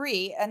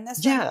 3, and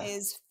this one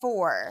is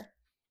 4.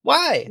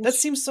 Why? That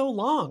seems so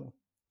long.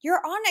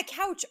 You're on a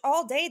couch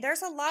all day.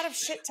 There's a lot of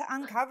shit to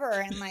uncover,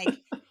 and like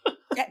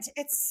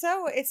it's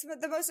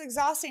the most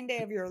exhausting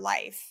day of your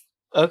life.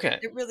 Okay.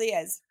 It really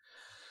is.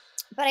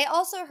 But I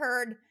also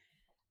heard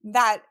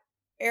that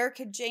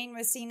Erica Jane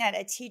was seen at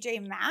a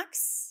TJ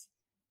Maxx,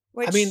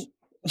 which I mean,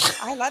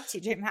 I love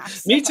TJ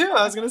Maxx. Me too.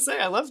 I was going to say,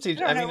 I love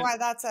TJ. I don't know why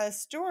that's a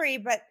story,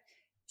 but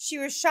she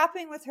was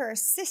shopping with her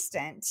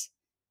assistant.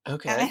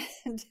 Okay.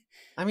 And,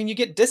 I mean, you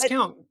get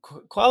discount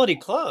quality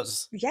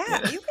clothes.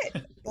 Yeah, you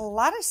get a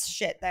lot of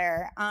shit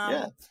there.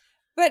 But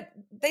But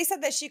they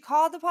said that she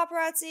called the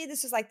paparazzi.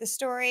 This was like the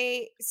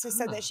story. So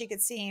said that she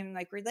could seem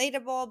like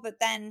relatable, but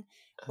then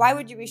why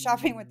would you be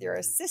shopping with your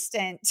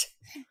assistant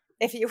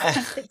if you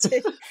wanted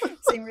to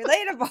seem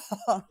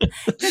relatable?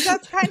 Because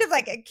that's kind of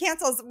like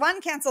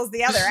one cancels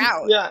the other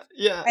out.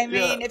 Yeah. I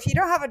mean, if you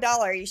don't have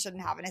 $1, you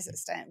shouldn't have an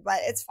assistant, but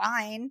it's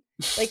fine.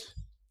 Like,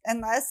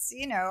 unless,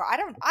 I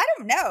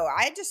don't know.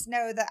 I just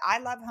know that I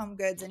love Home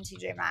Goods and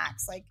TJ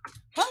Maxx. Like,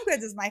 Home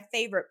Goods is my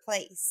favorite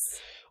place.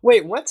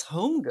 Wait, what's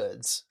Home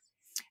Goods?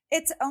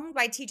 It's owned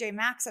by TJ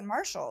Maxx and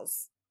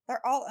Marshalls.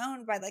 They're all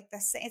owned by like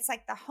it's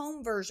like the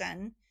home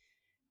version.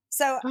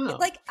 So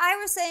like I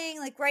was saying,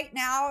 like right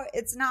now,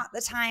 it's not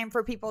the time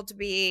for people to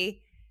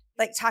be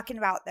like talking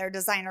about their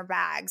designer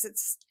bags.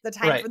 It's the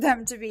time for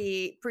them to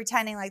be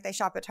pretending like they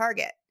shop at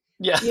Target.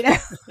 Yeah. And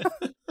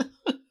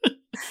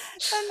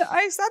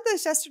I said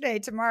this yesterday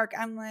to Mark.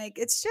 I'm like,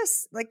 it's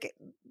just like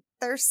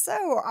they're so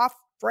off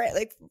brand.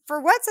 Like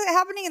for what's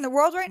happening in the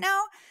world right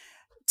now,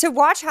 to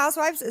watch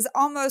Housewives is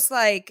almost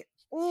like,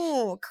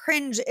 ooh,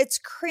 cringe. It's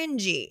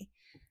cringy.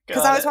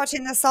 Because I was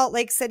watching the Salt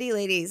Lake City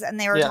ladies and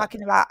they were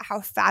talking about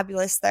how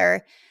fabulous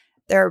their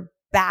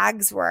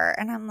bags were.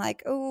 And I'm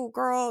like, oh,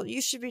 girl,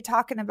 you should be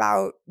talking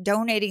about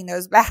donating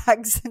those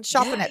bags and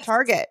shopping at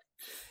Target.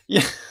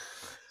 Yeah.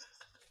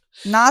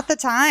 Not the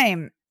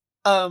time.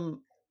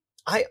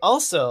 I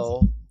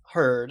also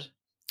heard.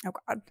 Oh,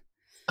 God.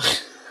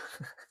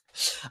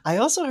 I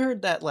also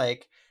heard that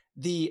like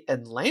the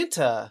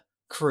Atlanta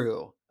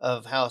crew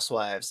of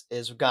Housewives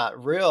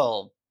got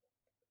real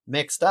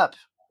mixed up.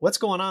 What's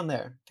going on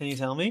there? Can you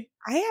tell me?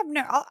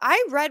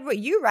 I read what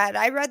you read.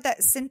 I read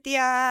that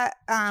Cynthia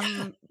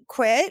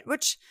quit,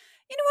 which,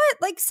 you know what?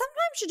 Like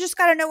sometimes you just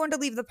got to know when to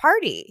leave the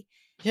party.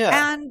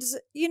 Yeah. And, do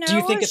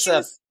you think it's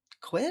a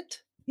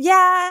quit? Yeah,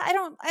 I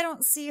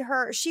don't see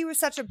her. She was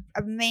such a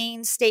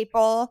main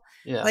staple.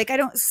 Yeah. Like I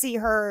don't see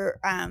her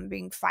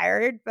being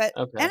fired. But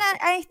and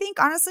I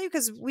think honestly,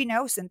 because we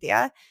know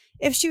Cynthia,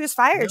 if she was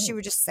fired, she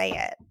would just say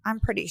it. I'm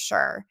pretty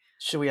sure.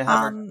 Should we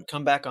have her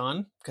come back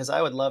on? Because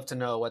I would love to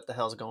know what the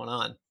hell's going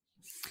on.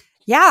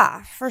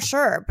 Yeah, for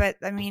sure. But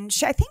I mean,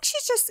 I think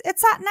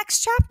it's that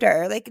next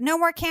chapter. Like no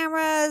more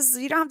cameras.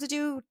 You don't have to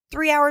do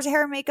 3 hours of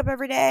hair and makeup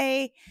every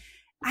day.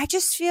 I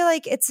just feel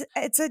like it's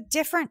a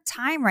different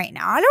time right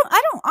now. I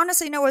don't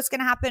honestly know what's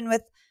going to happen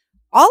with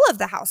all of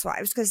the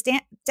Housewives because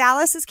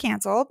Dallas is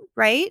canceled,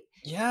 right?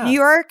 Yeah. New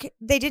York,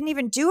 they didn't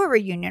even do a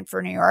reunion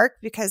for New York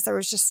because there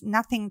was just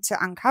nothing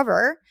to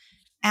uncover.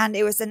 And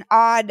it was an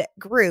odd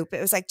group.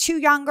 It was like 2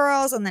 young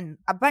girls and then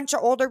a bunch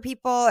of older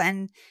people.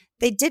 And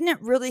they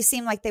didn't really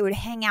seem like they would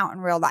hang out in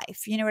real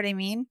life. You know what I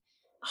mean?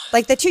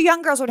 Like the 2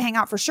 young girls would hang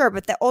out for sure,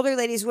 but the older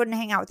ladies wouldn't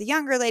hang out with the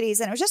younger ladies.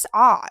 And it was just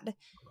odd.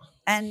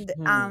 And,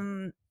 I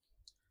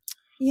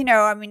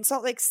mean,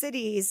 Salt Lake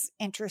City's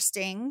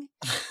interesting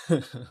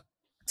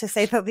to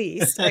say the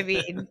least. I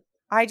mean,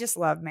 I just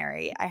love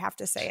Mary. I have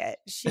to say it.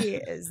 She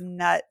is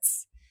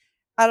nuts.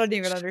 I don't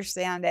even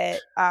understand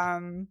it.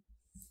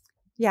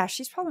 Yeah,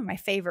 she's probably my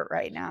favorite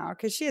right now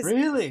because she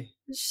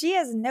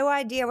has no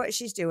idea what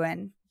she's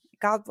doing.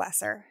 God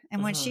bless her.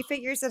 And when she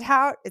figures it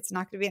out, it's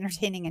not going to be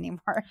entertaining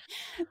anymore.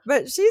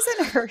 But she's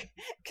in her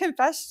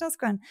confessionals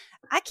going,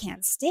 I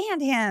can't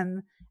stand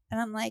him. And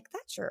I'm like,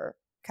 that's your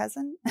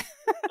cousin.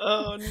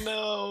 Oh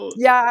no.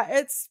 Yeah,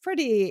 it's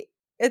pretty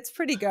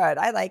good.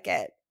 I like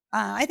it.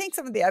 I think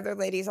some of the other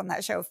ladies on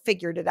that show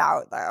figured it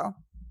out though.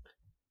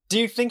 Do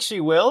you think she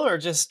will, or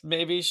just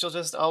maybe she'll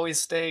just always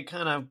stay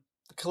kind of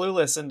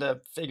clueless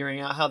into figuring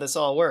out how this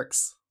all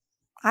works?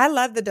 I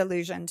love the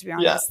delusion, to be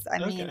honest.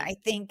 I mean, I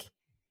think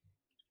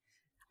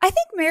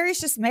Mary's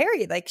just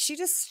married. Like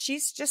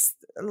she's just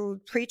a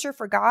preacher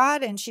for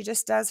God and she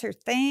just does her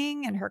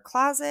thing in her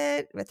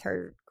closet with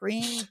her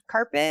green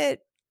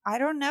carpet. I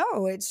don't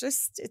know.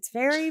 It's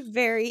very,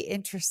 very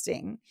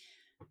interesting.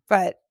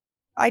 But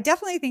I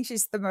definitely think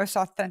she's the most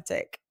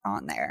authentic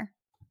on there.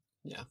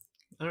 Yeah.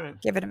 All right.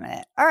 Give it a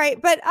minute. All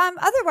right. But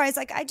otherwise,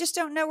 like I just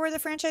don't know where the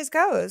franchise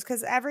goes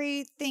because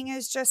everything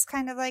is just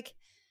kind of like,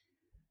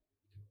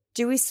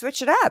 do we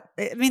switch it up?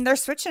 I mean, they're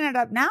switching it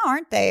up now,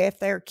 aren't they? If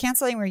they're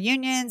canceling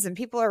reunions and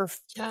people are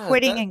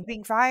quitting and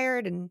being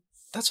fired. And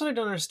that's what I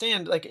don't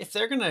understand. Like, if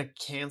they're going to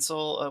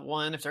cancel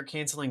if they're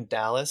canceling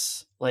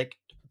Dallas, like,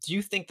 do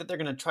you think that they're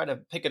going to try to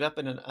pick it up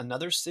in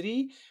another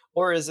city?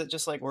 Or is it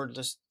just like,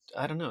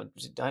 I don't know.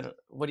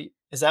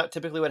 Is that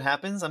typically what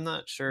happens? I'm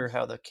not sure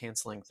how the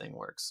canceling thing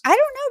works. I don't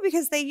know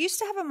because they used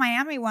to have a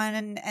Miami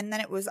one and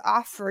then it was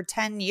off for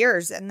 10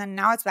 years and then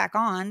now it's back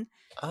on.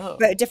 Oh.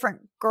 But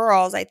different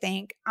girls, I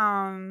think.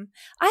 I don't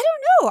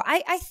know.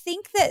 I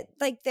think that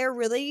like they're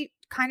really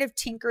kind of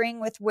tinkering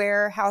with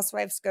where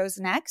Housewives goes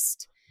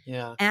next.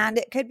 Yeah. And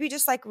it could be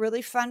just like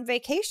really fun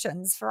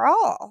vacations for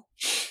all.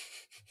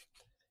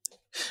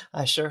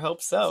 I sure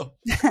hope so.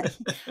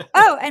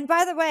 Oh, and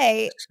by the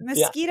way,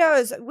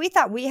 mosquitoes, we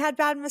thought we had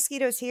bad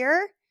mosquitoes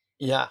here.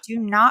 Yeah. Do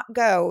not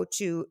go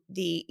to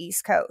the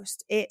East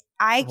Coast.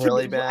 I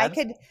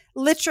could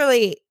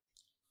literally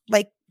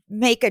like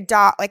make a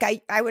dot. Like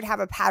I would have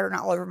a pattern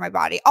all over my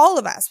body. All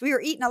of us, we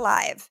were eaten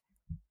alive.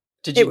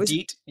 Did It you was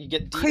you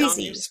get DEET on you?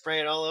 crazy. Spray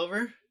it all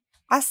over?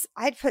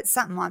 I'd put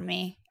something on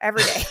me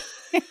every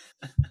day.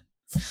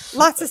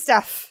 Lots of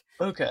stuff.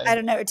 Okay. I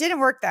don't know. It didn't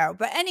work though.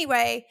 But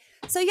anyway,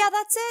 so yeah,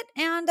 that's it.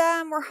 And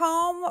we're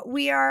home.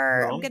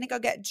 I'm Home? going to go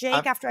get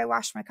Jake after I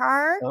wash my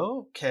car.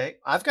 Okay.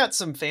 I've got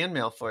some fan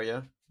mail for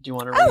you. Do you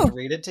want to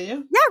read it to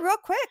you? Yeah, real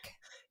quick.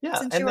 Yeah.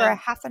 Since and you were then, a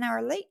half an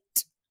hour late.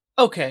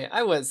 okay,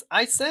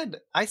 I said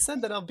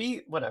that I'll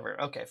be whatever.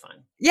 Okay,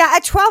 fine. Yeah,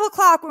 at 12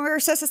 o'clock when we were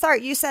supposed to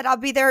start, you said I'll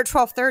be there at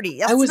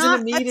 12:30. I was in a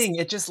meeting.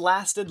 It just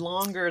lasted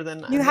longer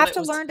than you have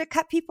to learn to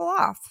cut people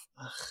off.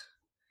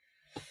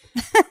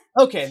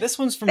 Okay, this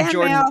one's from Fan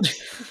Jordan. mail.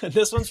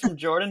 This one's from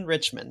Jordan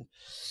Richmond.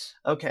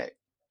 Okay.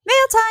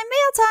 Mail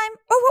time.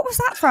 Oh, what was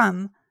that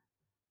from?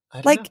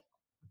 I don't know.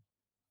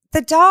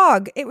 The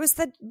dog. It was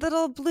the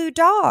little blue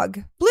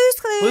dog. Blue's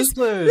Clues. Blue's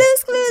Clues.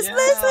 Yeah.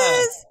 Blue's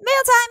Clues.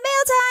 Mail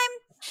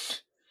time.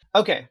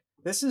 Okay,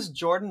 this is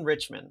Jordan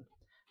Richmond.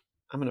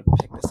 I'm going to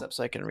pick this up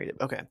so I can read it.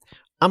 Okay.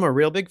 I'm a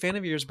real big fan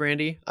of yours,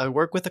 Brandi. I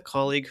work with a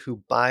colleague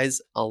who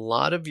buys a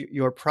lot of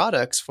your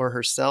products for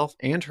herself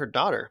and her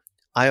daughter.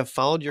 I have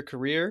followed your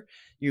career.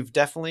 You've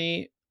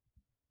definitely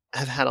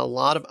have had a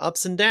lot of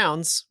ups and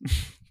downs.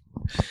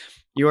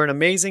 You are an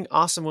amazing,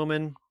 awesome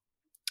woman.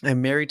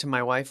 I'm married to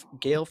my wife,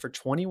 Gail, for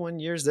 21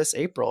 years this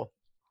April.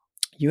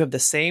 You have the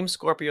same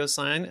Scorpio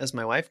sign as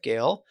my wife,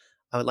 Gail.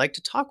 I would like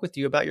to talk with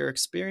you about your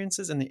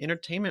experiences in the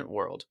entertainment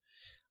world.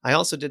 I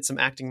also did some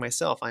acting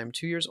myself. I am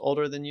 2 years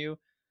older than you.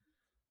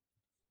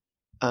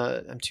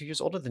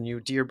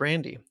 Dear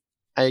Brandi.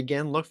 I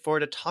again look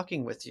forward to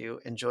talking with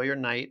you. Enjoy your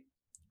night.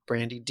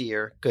 Brandi,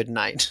 dear, good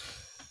night.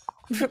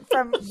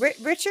 From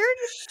Richard?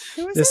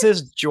 Who was This it?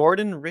 is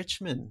Jordan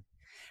Richmond.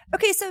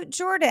 Okay, so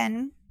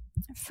Jordan,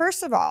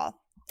 first of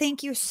all,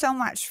 thank you so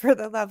much for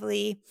the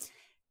lovely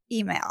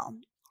email.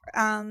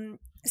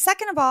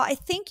 Second of all, I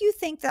think you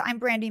think that I'm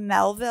Brandi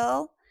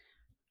Melville.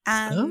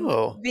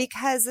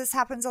 Because this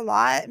happens a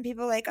lot and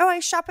people are like, oh, I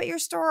shop at your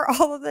store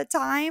all of the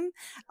time.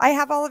 I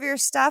have all of your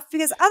stuff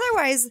because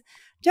otherwise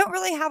don't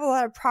really have a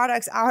lot of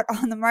products out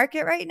on the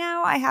market right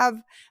now. I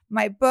have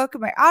my book,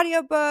 my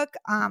audiobook.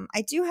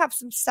 I do have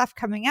some stuff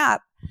coming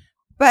up,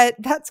 but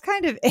that's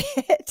kind of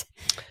it.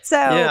 So,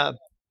 yeah,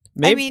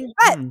 maybe,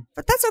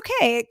 but that's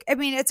okay. I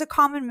mean, it's a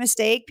common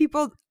mistake.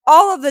 People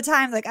all of the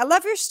time, like, I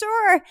love your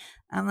store.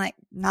 I'm like,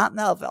 not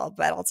Melville,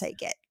 but I'll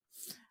take it.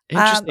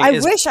 Interesting. I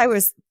wish I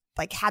was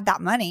like had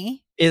that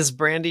money. Is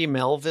Brandi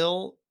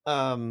Melville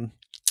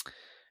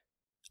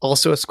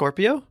also a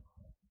Scorpio?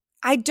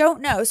 I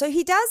don't know. So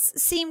he does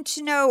seem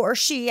to know, or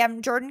she,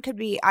 Jordan could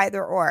be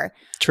either or.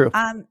 True.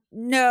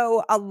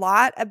 Know a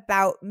lot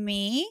about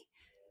me.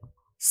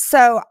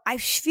 So I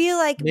feel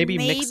like maybe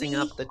mixing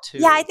up the two.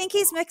 Yeah, I think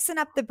he's mixing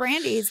up the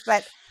Brandis,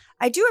 but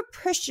I do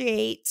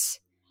appreciate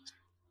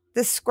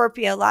the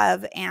Scorpio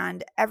love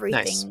and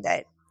everything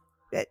that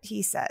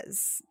he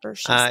says or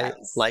she says. I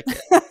like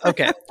it.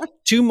 Okay.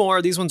 Two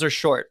more. These ones are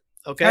short.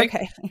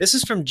 Okay. This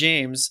is from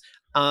James.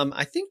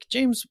 I think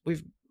James,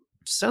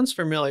 sounds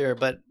familiar,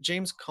 but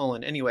James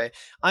Cullen. Anyway,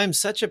 I'm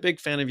such a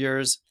big fan of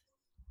yours.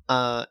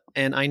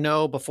 And I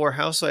know before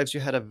Housewives,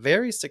 you had a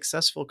very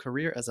successful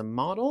career as a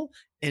model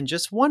and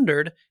just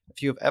wondered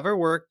if you've ever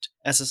worked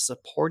as a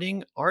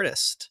supporting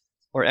artist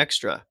or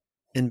extra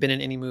and been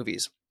in any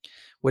movies.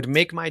 Would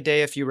make my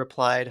day if you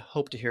replied,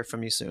 hope to hear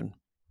from you soon.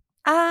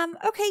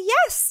 Okay.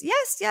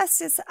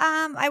 Yes.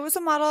 I was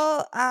a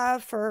model,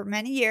 for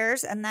many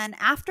years. And then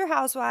after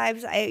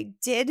Housewives, I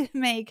did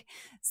make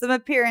some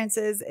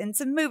appearances in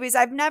some movies.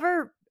 I've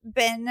never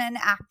been an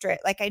actress.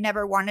 Like I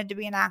never wanted to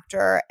be an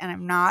actor and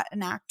I'm not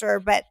an actor,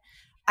 but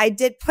I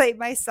did play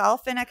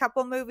myself in a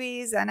couple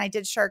movies and I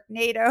did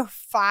Sharknado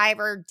 5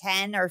 or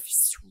 10 or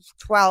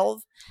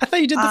 12. I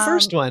thought you did the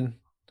first one.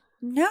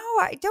 No,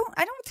 I don't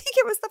think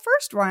it was the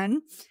first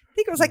one. I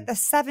think it was like the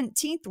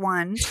 17th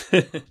one.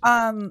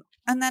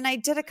 And then I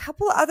did a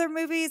couple of other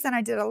movies and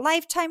I did a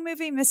Lifetime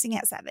movie, Missing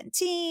at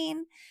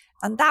 17.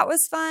 And that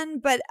was fun.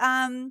 But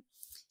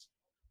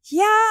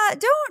yeah, I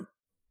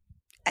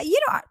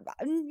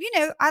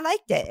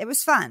liked it. It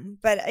was fun,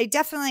 but I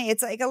definitely,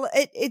 it's like,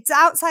 it's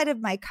outside of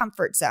my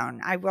comfort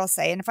zone, I will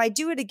say. And if I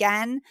do it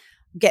again,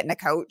 I'm getting a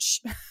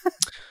coach.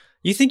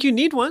 You think you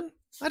need one?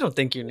 I don't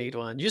think you need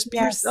one. You just be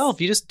yourself.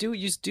 You just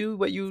do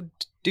what you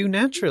do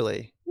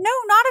naturally. No,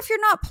 not if you're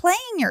not playing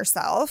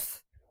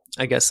yourself.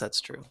 I guess that's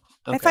true.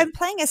 Okay. If I'm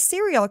playing a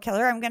serial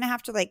killer, I'm going to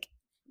have to like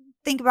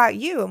think about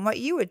you and what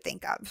you would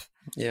think of.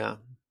 Yeah.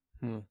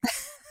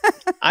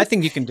 I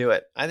think you can do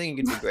it. I think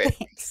you can do great.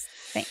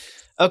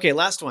 Thanks. Okay,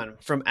 last one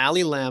from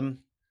Allie Lem.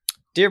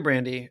 Dear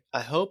Brandi,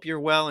 I hope you're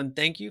well and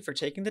thank you for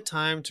taking the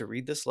time to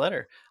read this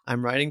letter.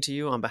 I'm writing to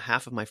you on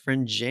behalf of my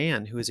friend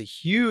Jan, who is a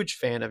huge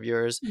fan of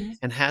yours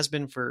and has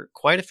been for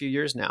quite a few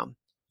years now.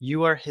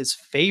 You are his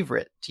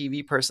favorite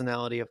TV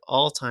personality of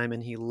all time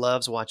and he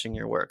loves watching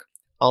your work.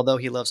 Although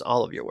he loves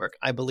all of your work.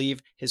 I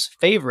believe his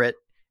favorite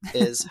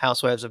is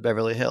Housewives of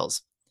Beverly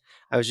Hills.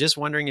 I was just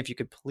wondering if you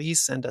could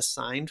please send a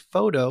signed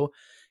photo,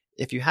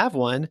 if you have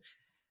one,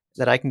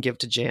 that I can give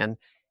to Jan.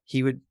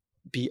 He would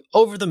be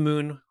over the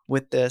moon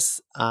with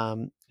this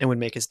and would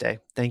make his day.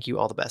 Thank you.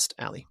 All the best,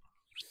 Allie.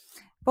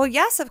 Well,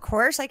 yes, of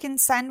course. I can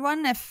send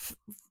one if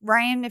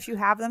you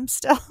have them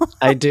still.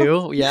 I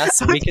do.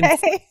 Yes.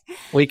 Okay.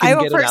 We can I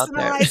will get it out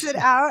there. personalize it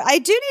out. I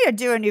do need to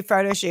do a new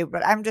photo shoot,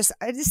 but it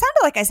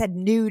sounded like I said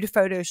nude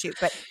photo shoot,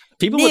 but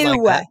people would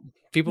like that.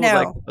 People would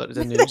like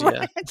the nude.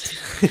 Yeah.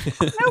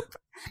 Nope.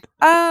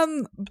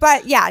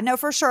 But yeah, no,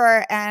 for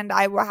sure. And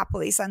I will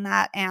happily send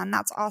that. And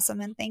that's awesome.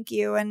 And thank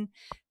you. And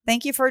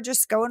thank you for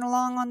just going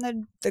along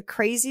on the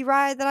crazy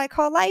ride that I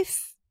call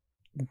life.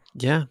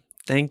 Yeah.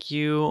 Thank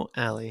you,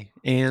 Allie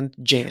and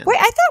Jan. Wait,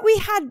 I thought we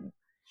had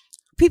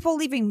people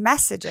leaving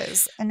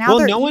messages, and now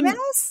they're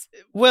emails?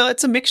 Well,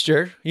 it's a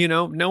mixture. We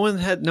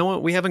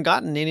haven't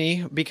gotten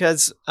any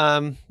because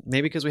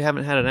maybe because we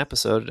haven't had an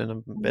episode in a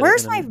bit.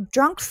 Where's my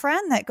drunk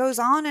friend that goes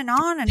on and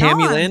on and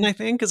Tammy on? Lynn, I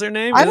think, is her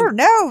name. I don't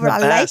know, but I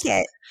like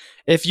it.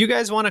 If you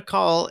guys want to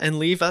call and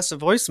leave us a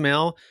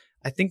voicemail,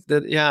 I think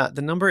that,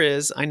 the number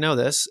is, I know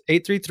this,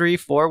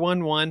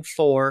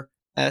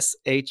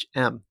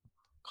 833-411-4SHM.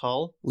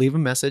 Call, leave a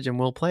message, and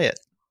we'll play it.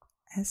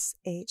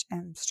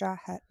 SHM, Straw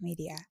Hut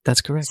Media.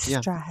 That's correct.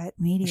 Yeah. Straw Hut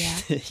Media.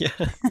 Yeah.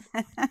 All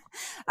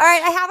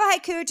right. I have a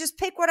haiku. Just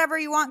pick whatever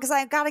you want because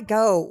I've got to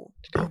go.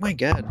 Oh my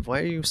God.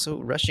 Why are you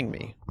so rushing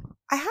me?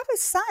 I have a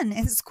son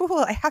in school.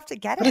 I have to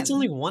get him. But it's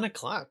only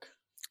 1:00.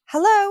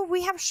 Hello.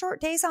 We have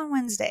short days on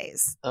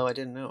Wednesdays. Oh, I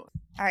didn't know.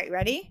 All right.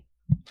 Ready?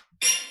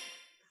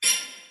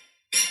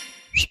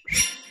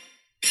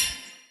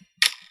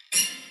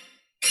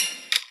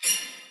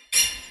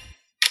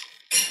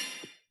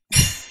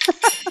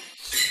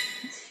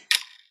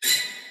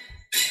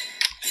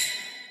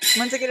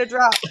 When's it going to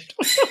drop?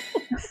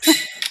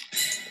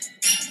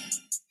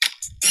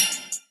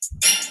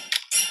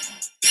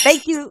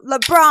 Thank you,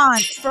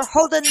 LeBron, for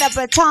holding the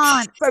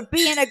baton, for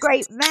being a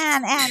great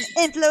man and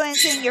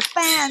influencing your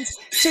fans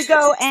to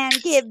go and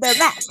give their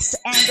max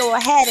and go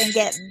ahead and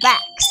get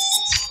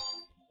vaxxed.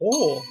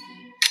 Oh,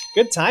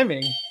 good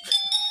timing.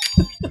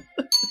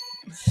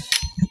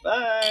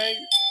 Bye.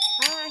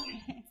 Bye.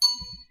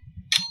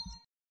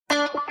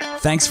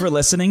 Thanks for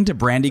listening to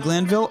Brandi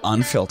Glanville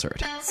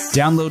Unfiltered.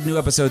 Download new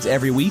episodes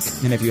every week,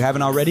 and if you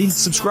haven't already,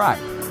 subscribe.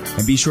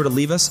 And be sure to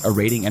leave us a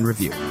rating and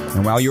review.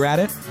 And while you're at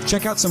it,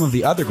 check out some of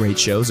the other great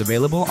shows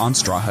available on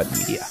Straw Hut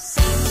Media.